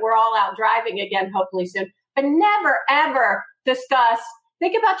now that we're all out driving again, hopefully soon. But never, ever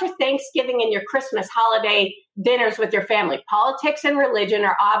think about your Thanksgiving and your Christmas holiday dinners with your family. Politics and religion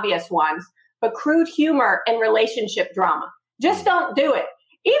are obvious ones, but crude humor and relationship drama. Just don't do it.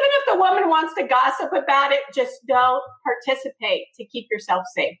 Even if the woman wants to gossip about it, just don't participate to keep yourself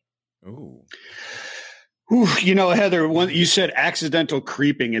safe. Ooh. Ooh, Heather, you said accidental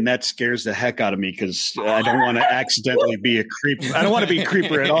creeping, and that scares the heck out of me because I don't want to accidentally be a creep. I don't want to be a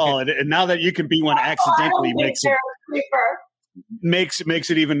creeper at all. And now that you can be one accidentally makes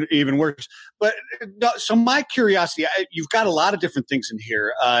it even worse. But so my curiosity, you've got a lot of different things in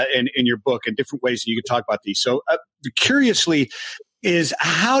here in your book and different ways that you can talk about these. So curiously, is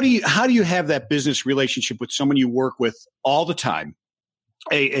how do you have that business relationship with someone you work with all the time?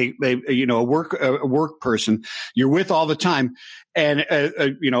 A work person you're with all the time, and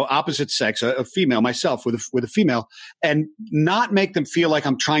opposite sex, a female, myself with a female, and not make them feel like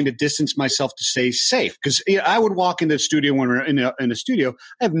I'm trying to distance myself to stay safe. Because I would walk into the studio when we're in a studio,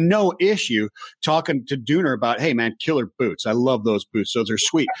 I have no issue talking to Dooner about, hey man, killer boots. I love those boots. Those are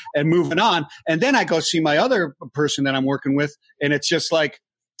sweet. And moving on. And then I go see my other person that I'm working with, and it's just like,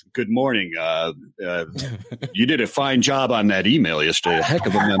 good morning. You did a fine job on that email yesterday. A heck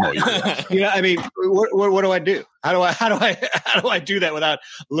of a memo. I mean, what do I do? How do I do that without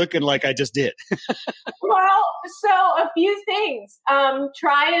looking like I just did? Well, so a few things.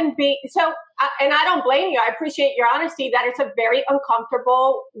 Try and be so. And I don't blame you. I appreciate your honesty that it's a very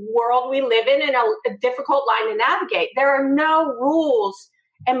uncomfortable world we live in and a difficult line to navigate. There are no rules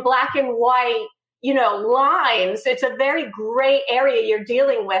and black and white lines. It's a very gray area you're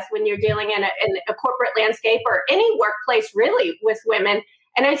dealing with when you're dealing in a corporate landscape or any workplace really with women.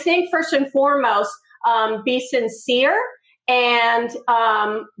 And I think first and foremost, be sincere and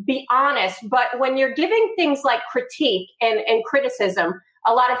be honest. But when you're giving things like critique and criticism,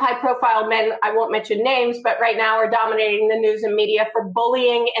 a lot of high profile men, I won't mention names, but right now are dominating the news and media for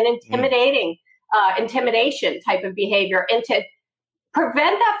bullying and intimidation type of behavior. And to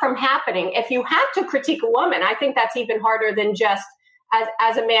prevent that from happening, if you have to critique a woman, I think that's even harder than just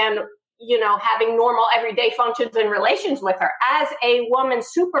as a man, having normal everyday functions and relations with her. As a woman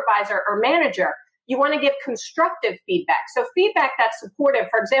supervisor or manager, you want to give constructive feedback. So feedback that's supportive.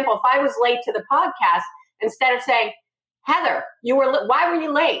 For example, if I was late to the podcast, instead of saying, Heather, why were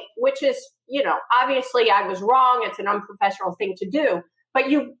you late? Which is, obviously I was wrong. It's an unprofessional thing to do. But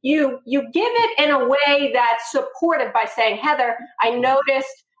you give it in a way that's supportive by saying, Heather, I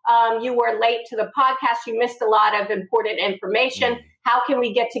noticed you were late to the podcast. You missed a lot of important information. How can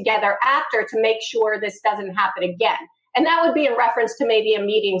we get together after to make sure this doesn't happen again? And that would be in reference to maybe a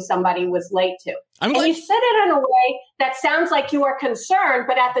meeting somebody was late to. And you said it in a way that sounds like you are concerned,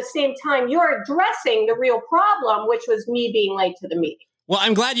 but at the same time, you're addressing the real problem, which was me being late to the meeting. Well,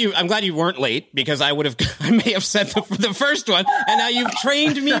 I'm glad you weren't late, because I may have said the first one, and now you've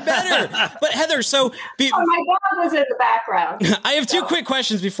trained me better. But Heather, so my dog was in the background. I have two quick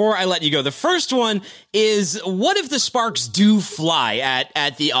questions before I let you go. The first one is, what if the sparks do fly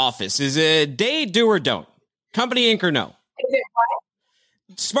at the office? Is it do or don't? Company Inc. or no? Is it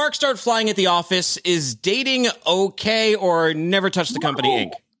what? Sparks start flying at the office. Is dating okay, or never touch the Company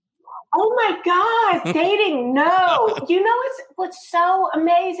Inc.? Oh my God, dating, no. You know what's so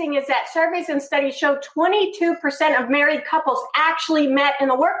amazing is that surveys and studies show 22% of married couples actually met in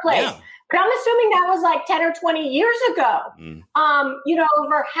the workplace. Yeah. But I'm assuming that was like 10 or 20 years ago.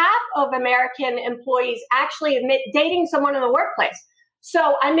 Over half of American employees actually admit dating someone in the workplace.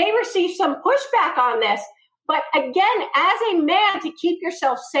 So I may receive some pushback on this, but again, as a man, to keep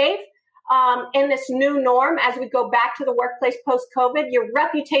yourself safe, in this new norm, as we go back to the workplace post-COVID, your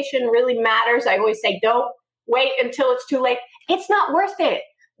reputation really matters. I always say, don't wait until it's too late. It's not worth it.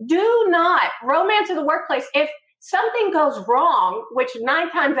 Do not romance in the workplace. If something goes wrong, which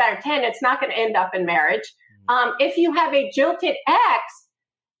 9 times out of 10, it's not going to end up in marriage. If you have a jilted ex,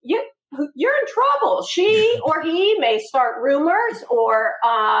 you're in trouble. She or he may start rumors, or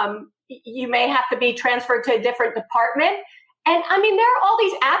you may have to be transferred to a different department. And I mean, there are all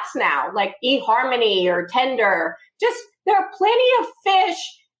these apps now, like eHarmony or Tinder. There are plenty of fish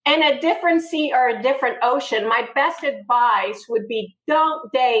in a different sea or a different ocean. My best advice would be,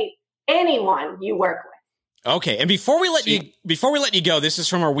 don't date anyone you work with. Okay, and before we let you go, this is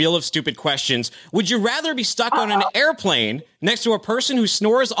from our Wheel of Stupid Questions. Would you rather be stuck on an airplane next to a person who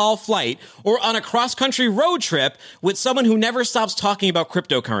snores all flight, or on a cross-country road trip with someone who never stops talking about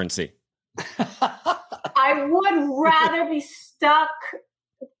cryptocurrency? I would rather be stuck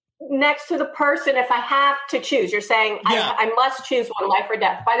next to the person if I have to choose. You're saying I must choose one, life or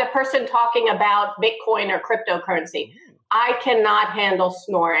death, by the person talking about Bitcoin or cryptocurrency. I cannot handle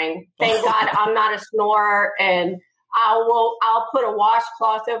snoring. Thank God I'm not a snorer, and I'll put a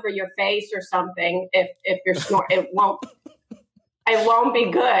washcloth over your face or something if you're snoring. It won't be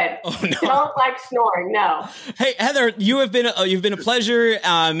good. Oh, no. Don't like snoring. No. Hey, Heather, you've been a pleasure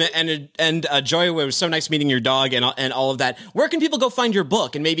and a joy. It was so nice meeting your dog and all of that. Where can people go find your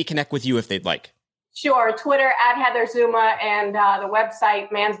book and maybe connect with you if they'd like? Sure. Twitter @Heather Zuma, and the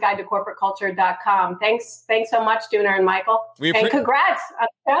website mansguide-to-corporateculture.com. Thanks so much, Dooner and Michael. And congrats on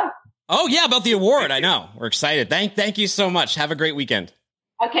the show. Oh yeah, about the award. I know. We're excited. Thank you so much. Have a great weekend.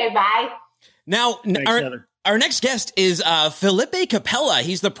 Okay. Bye. Now, Thanks, our next guest is Felipe Capella.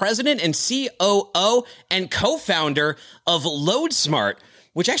 He's the president and COO and co-founder of LoadSmart,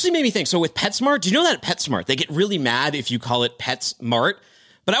 which actually made me think. So with PetSmart, do you know that at PetSmart, they get really mad if you call it PetSmart?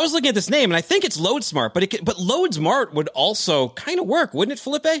 But I was looking at this name, and I think it's LoadSmart, but LoadSmart would also kind of work, wouldn't it,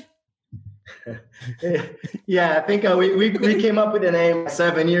 Felipe? Yeah, I think we came up with the name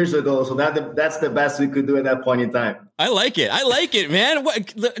 7 years ago, so that's the best we could do at that point in time. I like it, man.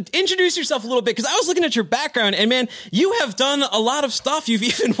 Introduce yourself a little bit, because I was looking at your background, and man, you have done a lot of stuff. You've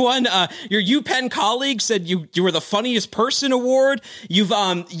even won your UPenn colleague said you were the funniest person award. You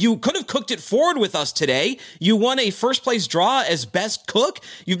could have cooked it forward with us today. You won a first place draw as best cook.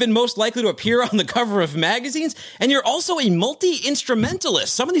 You've been most likely to appear on the cover of magazines, and you're also a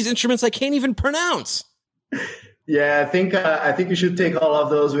multi-instrumentalist. Some of these instruments I can't even pronounce. Yeah, I think you should take all of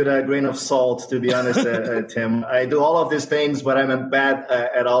those with a grain of salt, to be honest, Tim. I do all of these things, but I'm bad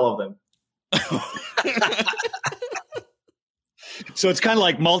at all of them. So it's kind of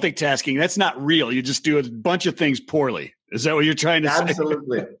like multitasking. That's not real. You just do a bunch of things poorly. Is that what you're trying to say?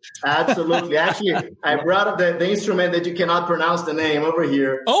 Absolutely. Actually, I brought up the instrument that you cannot pronounce the name over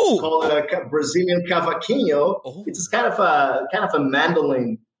here. Oh, called a Brazilian cavaquinho. Oh. It's kind of a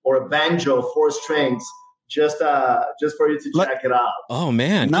mandolin or a banjo, 4 strings. Just for you to check it out. Oh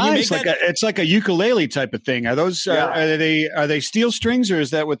man, nice! It's like a ukulele type of thing. Are those are they steel strings, or is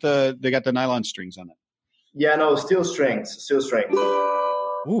that with they got the nylon strings on it? Yeah, no, steel strings.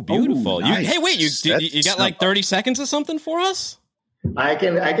 Ooh, beautiful! Ooh, nice. Hey, wait, you got like 30 seconds or something for us? I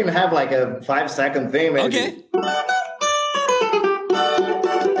can have like a 5-second thing, maybe. Okay.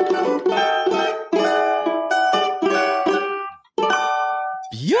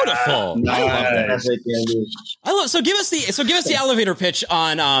 Beautiful. Nice. I love. So give us the elevator pitch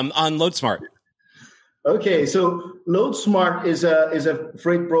on LoadSmart. Okay, so LoadSmart is a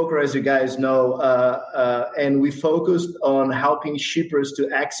freight broker, as you guys know, and we focused on helping shippers to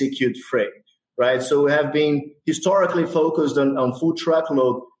execute freight, right? So we have been historically focused on full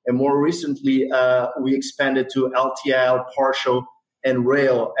truckload, and more recently we expanded to LTL, partial, and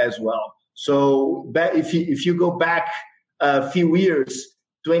rail as well. So if you go back a few years,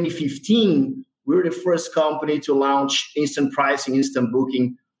 2015, we were the first company to launch instant pricing, instant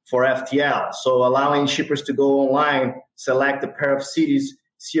booking for FTL. So allowing shippers to go online, select a pair of cities,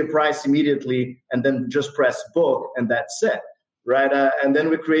 see a price immediately, and then just press book, and that's it, right? And then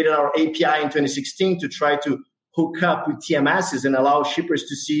we created our API in 2016 to try to hook up with TMSs and allow shippers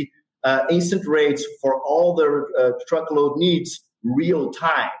to see instant rates for all their truckload needs real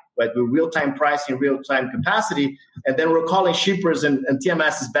time, right? With real-time pricing, real-time capacity. And then we're calling shippers and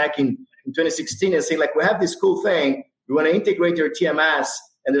TMSs back in 2016 and saying, like, we have this cool thing. We want to integrate your TMS.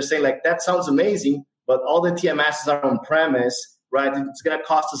 And they're saying, like, that sounds amazing, but all the TMSs are on premise, right? It's going to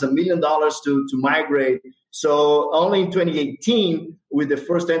cost us $1 million to migrate. So only in 2018, with the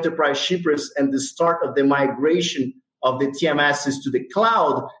first enterprise shippers and the start of the migration of the TMSs to the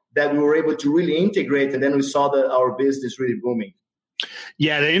cloud, that we were able to really integrate. And then we saw that our business really booming.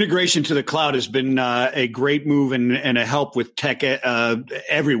 Yeah, the integration to the cloud has been a great move and a help with tech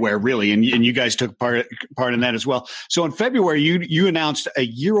everywhere, really. And you guys took part in that as well. So in February, you announced a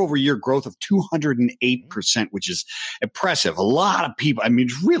year-over-year growth of 208%, which is impressive. A lot of people, I mean,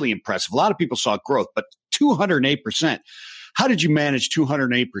 it's really impressive. A lot of people saw growth, but 208%. How did you manage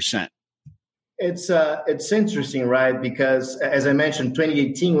 208%? It's interesting, right? Because as I mentioned,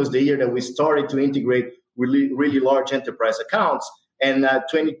 2018 was the year that we started to integrate really large enterprise accounts. And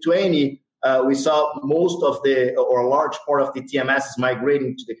 2020, we saw most of or a large part of the TMSs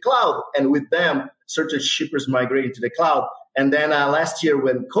migrating to the cloud, and with them, certain shippers migrating to the cloud. And then last year,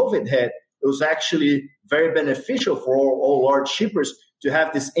 when COVID hit, it was actually very beneficial for all large shippers to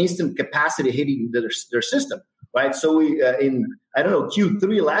have this instant capacity hitting their system, right? So we, in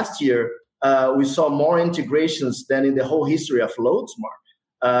Q3 last year, we saw more integrations than in the whole history of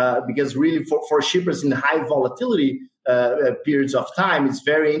LoadSmart, because really for shippers in high volatility periods of time, it's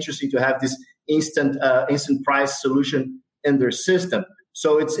very interesting to have this instant price solution in their system.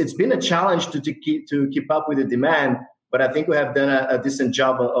 So it's been a challenge to keep up with the demand, but I think we have done a decent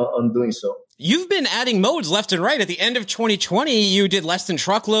job on doing so. You've been adding modes left and right. At the end of 2020, you did less than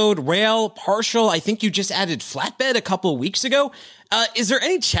truckload, rail, partial. I think you just added flatbed a couple of weeks ago. Is there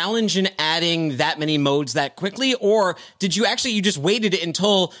any challenge in adding that many modes that quickly? Or did you just waited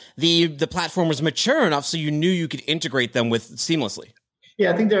until the platform was mature enough so you knew you could integrate them seamlessly?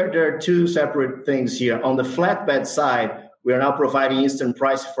 Yeah, I think there are two separate things here. On the flatbed side, we are now providing instant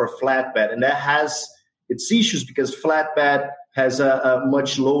price for flatbed, and that has its issues because flatbed has a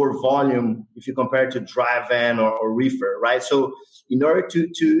much lower volume if you compare it to dry van or reefer, right? So in order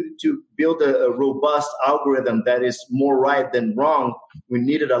to build a robust algorithm that is more right than wrong, we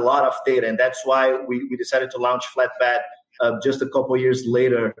needed a lot of data. And that's why we decided to launch flatbed just a couple of years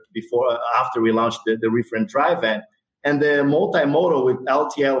later after we launched the reefer and dry van. And the multimodal with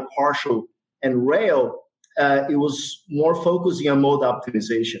LTL, partial, and rail, it was more focusing on mode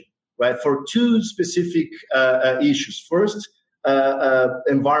optimization, right? For two specific issues. First,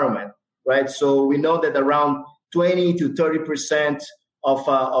 environment, right? So we know that around 20 to 30%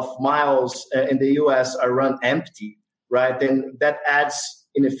 of miles in the U.S. are run empty, right? And that adds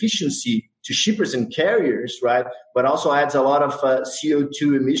inefficiency to shippers and carriers, right? But also adds a lot of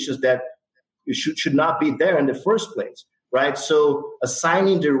CO2 emissions that should not be there in the first place, right? So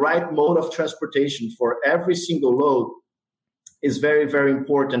assigning the right mode of transportation for every single load is very, very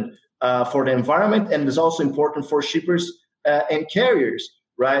important for the environment, and is also important for shippers and carriers,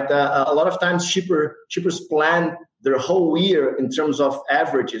 right? A lot of times shippers plan their whole year in terms of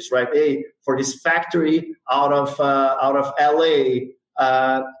averages, right? Hey, for this factory out of LA,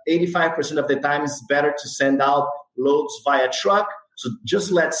 85% of the time it's better to send out loads via truck. So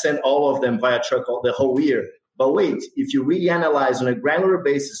just let's send all of them via truck the whole year. But wait, if you really analyze on a granular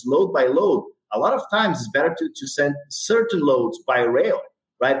basis, load by load, a lot of times it's better to send certain loads by rail,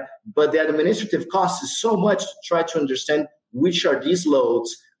 right? But the administrative cost is so much to try to understand which are these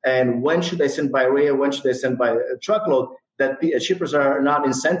loads and when should I send by rail, when should I send by truckload, that shippers are not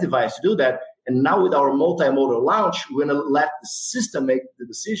incentivized to do that. And now with our multimodal launch, we're going to let the system make the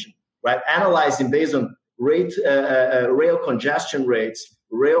decision, right? Analyzing based on rail congestion rates,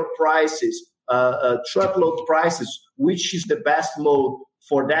 rail prices, truckload prices, which is the best mode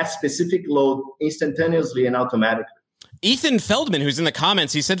for that specific load instantaneously and automatically. Ethan Feldman, who's in the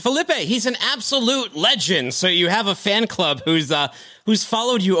comments, he said, Felipe, he's an absolute legend. So you have a fan club who's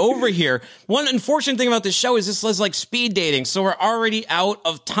followed you over here. One unfortunate thing about this show is this is like speed dating. So we're already out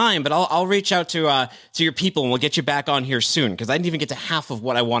of time, but I'll reach out to your people and we'll get you back on here soon because I didn't even get to half of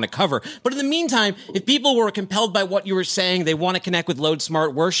what I want to cover. But in the meantime, if people were compelled by what you were saying, they want to connect with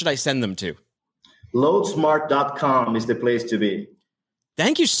LoadSmart, where should I send them to? Loadsmart.com is the place to be.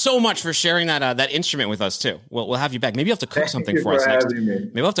 Thank you so much for sharing that instrument with us too. We'll have you back. Maybe you have to cook something for us next time.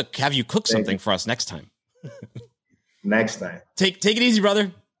 Maybe we'll have to have you cook something for us next time. Next time. Take it easy,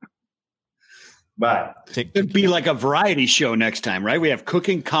 brother. Bye. It'd be like a variety show next time, right? We have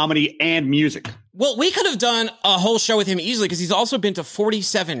cooking, comedy, and music. Well, we could have done a whole show with him easily because he's also been to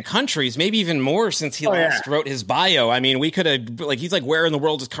 47 countries, maybe even more since he last wrote his bio. I mean, we could have, like, he's like, where in the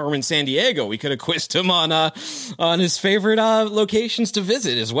world is Carmen Sandiego? We could have quizzed him on his favorite locations to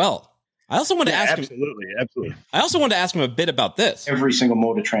visit as well. I also want to ask him. Absolutely. I also wanted to ask him a bit about this. Every single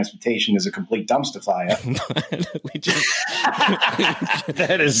mode of transportation is a complete dumpster fire.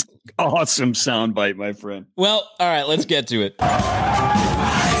 That is awesome soundbite, my friend. Well, all right, let's get to it.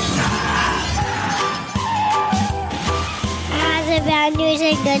 Bad news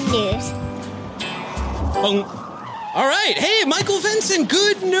and good news. All right. Hey, Michael Vincent,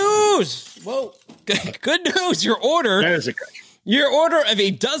 good news. Whoa. Good news. Your order of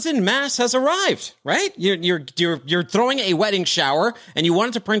a dozen masks has arrived, right? You're throwing a wedding shower and you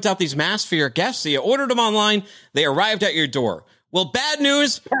wanted to print out these masks for your guests, so you ordered them online. They arrived at your door. Well, bad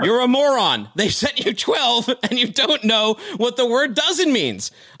news, you're a moron. They sent you 12 and you don't know what the word dozen means.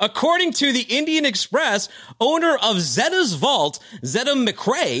 According to the Indian Express, owner of Zeta's Vault, Zeta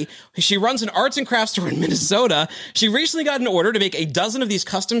McRae, she runs an arts and crafts store in Minnesota. She recently got an order to make a dozen of these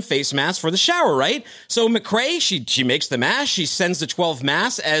custom face masks for the shower, right? So McRae, she makes the mask. She sends the 12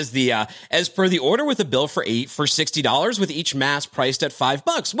 masks as per the order with a bill for $60 with each mask priced at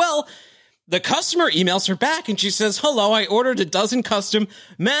 $5. Well, the customer emails her back and she says, hello, I ordered a dozen custom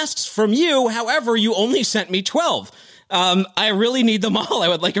masks from you. However, you only sent me 12. I really need them all. I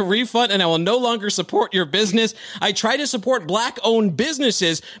would like a refund and I will no longer support your business. I try to support black-owned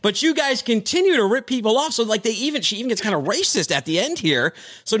businesses, but you guys continue to rip people off. So like she even gets kind of racist at the end here.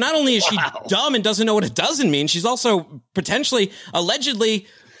 So not only is she dumb and doesn't know what a dozen means, she's also potentially, allegedly,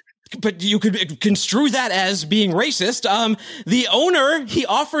 but you could construe that as being racist. The owner, he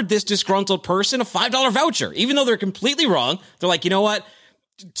offered this disgruntled person a $5 voucher, even though they're completely wrong. They're like, you know what?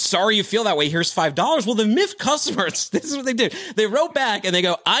 Sorry you feel that way. Here's $5. Well, the MIF customers, this is what they did. They wrote back and they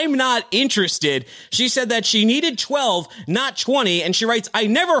go, I'm not interested. She said that she needed 12, not 20. And she writes, I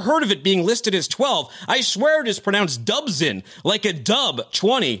never heard of it being listed as 12. I swear it is pronounced dubzin, like a dub.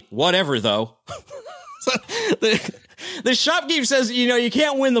 20, whatever though. The shopkeep says, you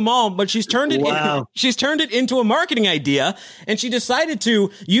can't win them all, but she's turned it into a marketing idea, and she decided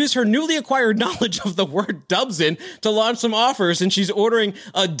to use her newly acquired knowledge of the word dubzin to launch some offers, and she's ordering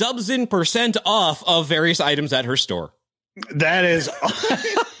a dubzin % off of various items at her store. That is...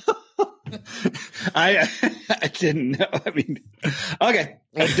 I didn't know. I mean, okay.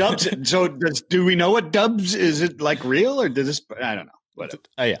 Dubs. So do we know what dubs is? It like real or does this? I don't know. Whatever.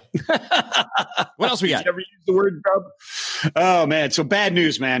 Oh yeah. What else we got? Ever used the word dub? Oh man. So bad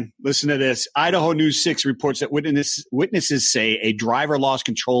news, man. Listen to this. Idaho News 6 reports that witnesses say a driver lost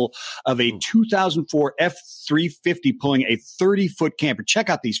control of a 2004 F-350 pulling a 30-foot camper. Check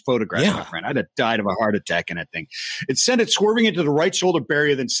out these photographs, my friend. I'd have died of a heart attack in that thing. It sent it swerving into the right shoulder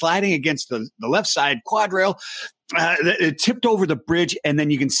barrier, then sliding against the left side quad rail. It tipped over the bridge, and then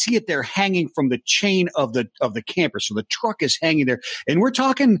you can see it there hanging from the chain of the camper. So the truck is hanging there, and we're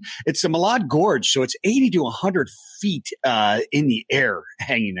talking, it's the Malad Gorge, so it's 80 to 100 feet in the air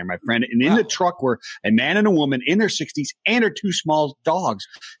hanging there, my friend. And in the truck were a man and a woman in their 60s and their two small dogs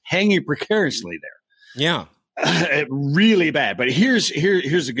hanging precariously there. Yeah. Really bad, but here's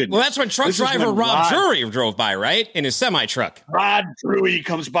the good news. Well, that's when truck driver Rob Drury drove by, right, in his semi truck. Rod Drury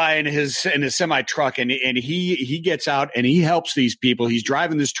comes by in his semi truck, and he gets out and he helps these people. He's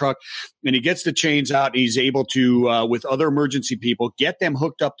driving this truck, and he gets the chains out. And he's able to, with other emergency people, get them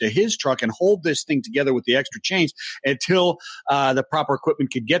hooked up to his truck and hold this thing together with the extra chains until the proper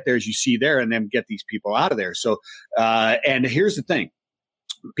equipment could get there, as you see there, and then get these people out of there. So, and here's the thing.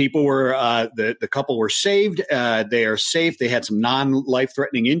 People were the couple were saved. They are safe. They had some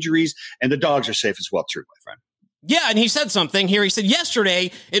non-life-threatening injuries, and the dogs are safe as well, too, my friend. Yeah, and he said something here. He said,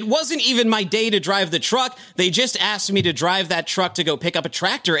 yesterday, it wasn't even my day to drive the truck. They just asked me to drive that truck to go pick up a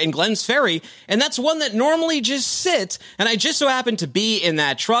tractor in Glens Ferry, and that's one that normally just sits, and I just so happened to be in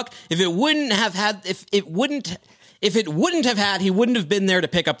that truck. If it wouldn't have had, he wouldn't have been there to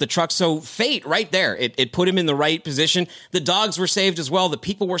pick up the truck. So fate right there. It put him in the right position. The dogs were saved as well. The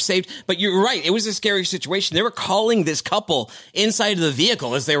people were saved. But you're right. It was a scary situation. They were calling this couple inside of the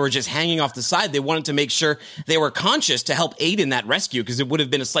vehicle as they were just hanging off the side. They wanted to make sure they were conscious to help aid in that rescue, because it would have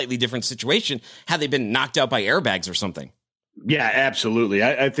been a slightly different situation had they been knocked out by airbags or something. Yeah, absolutely.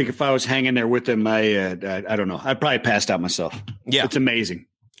 I think if I was hanging there with them, I don't know. I'd probably passed out myself. Yeah. It's amazing.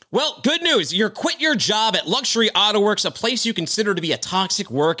 Well, good news. You're quit your job at Luxury Auto Works, a place you consider to be a toxic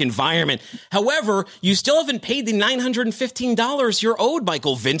work environment. However, you still haven't paid the $915 you're owed,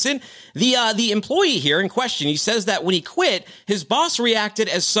 Michael Vincent. The employee here in question, he says that when he quit, his boss reacted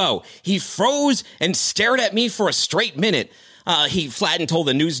as so. He froze and stared at me for a straight minute. He flattened told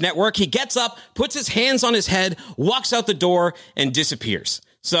the news network. He gets up, puts his hands on his head, walks out the door, and disappears.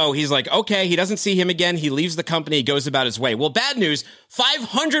 So he's like, okay, he doesn't see him again. He leaves the company, he goes about his way. Well, bad news,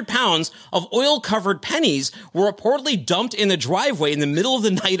 500 pounds of oil-covered pennies were reportedly dumped in the driveway in the middle of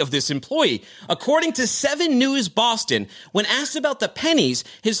the night of this employee. According to 7 News Boston, when asked about the pennies,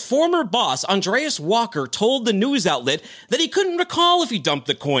 his former boss, Andreas Walker, told the news outlet that he couldn't recall if he dumped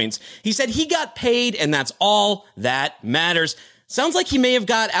the coins. He said he got paid, and that's all that matters. Sounds like he may have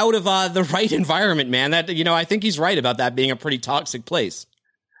got out of the right environment, man. That, I think he's right about that being a pretty toxic place.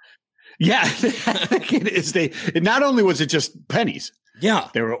 Yeah, I think it is. Not only was it just pennies. Yeah.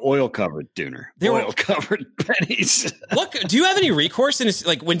 They were oil covered, Dooner. Oil covered pennies. Look, do you have any recourse in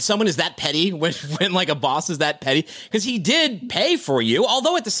like when someone is that petty, when like a boss is that petty? Because he did pay for you,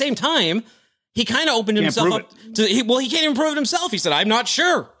 although at the same time, he kind of opened himself up to, he can't even prove it himself. He said, I'm not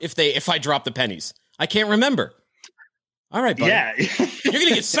sure if I drop the pennies. I can't remember. All right, buddy. Yeah. You're going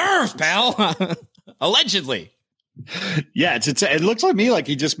to get served, pal. Allegedly. Yeah, it looks like me like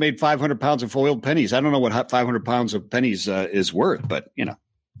he just made 500 pounds of foiled pennies. I don't know what 500 pounds of pennies is worth, but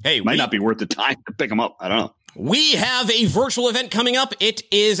hey, it might not be worth the time to pick them up. I don't know. We have a virtual event coming up. It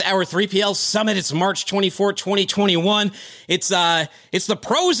is our 3PL Summit. It's March 24, 2021. It's the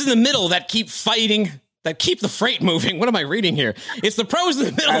pros in the middle that keep fighting, that keep the freight moving. What am I reading here? It's the pros in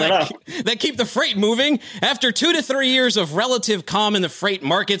the middle that keep the freight moving. After 2 to 3 years of relative calm in the freight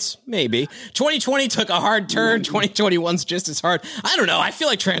markets, maybe 2020 took a hard turn. 2021's just as hard. I don't know. I feel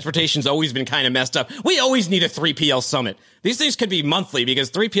like transportation's always been kind of messed up. We always need a 3PL Summit. These things could be monthly because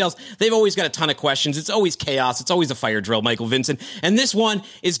 3PLs, they've always got a ton of questions. It's always chaos. It's always a fire drill, Michael Vincent. And this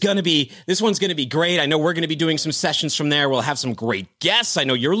one's going to be great. I know we're going to be doing some sessions from there. We'll have some great guests. I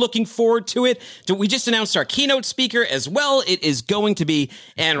know you're looking forward to it. We just announced our keynote speaker as well. It is going to be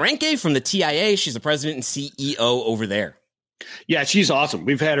Anne Renke from the TIA. She's the president and CEO over there. Yeah, she's awesome.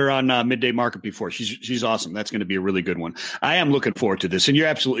 We've had her on Midday Market before. She's awesome. That's going to be a really good one. I am looking forward to this. And you're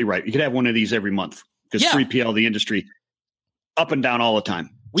absolutely right. You could have one of these every month because 3PL, the industry, up and down all the time.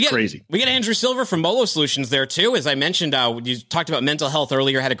 It's crazy. We get Andrew Silver from Molo Solutions there, too. As I mentioned, you talked about mental health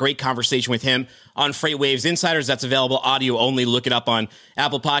earlier, had a great conversation with him on FreightWaves Insiders. That's available audio only. Look it up on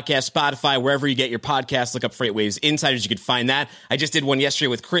Apple Podcasts, Spotify, wherever you get your podcasts. Look up FreightWaves Insiders. You could find that. I just did one yesterday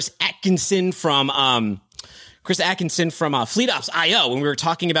with Chris Atkinson from Fleet Ops IO when we were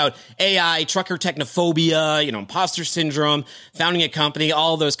talking about AI, trucker technophobia, imposter syndrome, founding a company,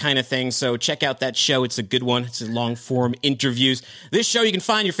 all those kind of things. So check out that show. It's a good one. It's a long form interviews. This show, you can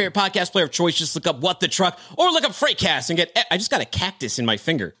find your favorite podcast player of choice. Just look up What the Truck or look up Freightcast and I just got a cactus in my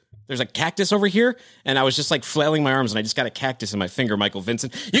finger. There's a cactus over here, and I was just like flailing my arms, and I just got a cactus in my finger, Michael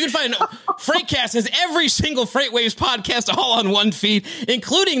Vincent. You can find Freightcast has every single FreightWaves podcast all on one feed,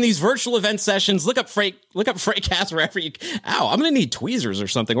 including these virtual event sessions. Look up Freightcast wherever you. Ow, I'm going to need tweezers or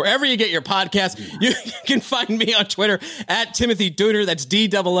something. Wherever you get your podcast, you can find me on Twitter at Timothy Dooner. That's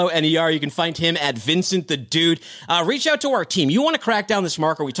DOONER. You can find him at Vincent the Dude. Reach out to our team. You want to crack down this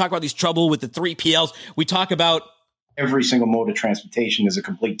market? We talk about these trouble with the 3PLs. We talk about. Every single mode of transportation is a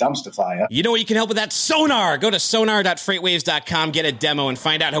complete dumpster fire. You know what you can help with that? Sonar. Go to sonar.freightwaves.com, get a demo, and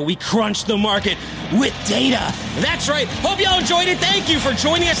find out how we crunch the market with data. That's right. Hope y'all enjoyed it. Thank you for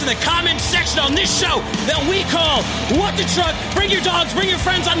joining us in the comment section on this show that we call What the Truck. Bring your dogs, bring your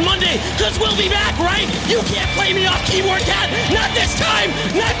friends on Monday, because we'll be back, right? You can't play me off, Keyboard Cat. Not this time.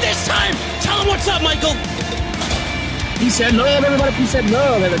 Not this time. Tell them what's up, Michael. Peace and love, everybody. Peace and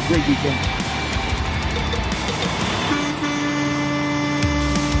love. Have a great weekend.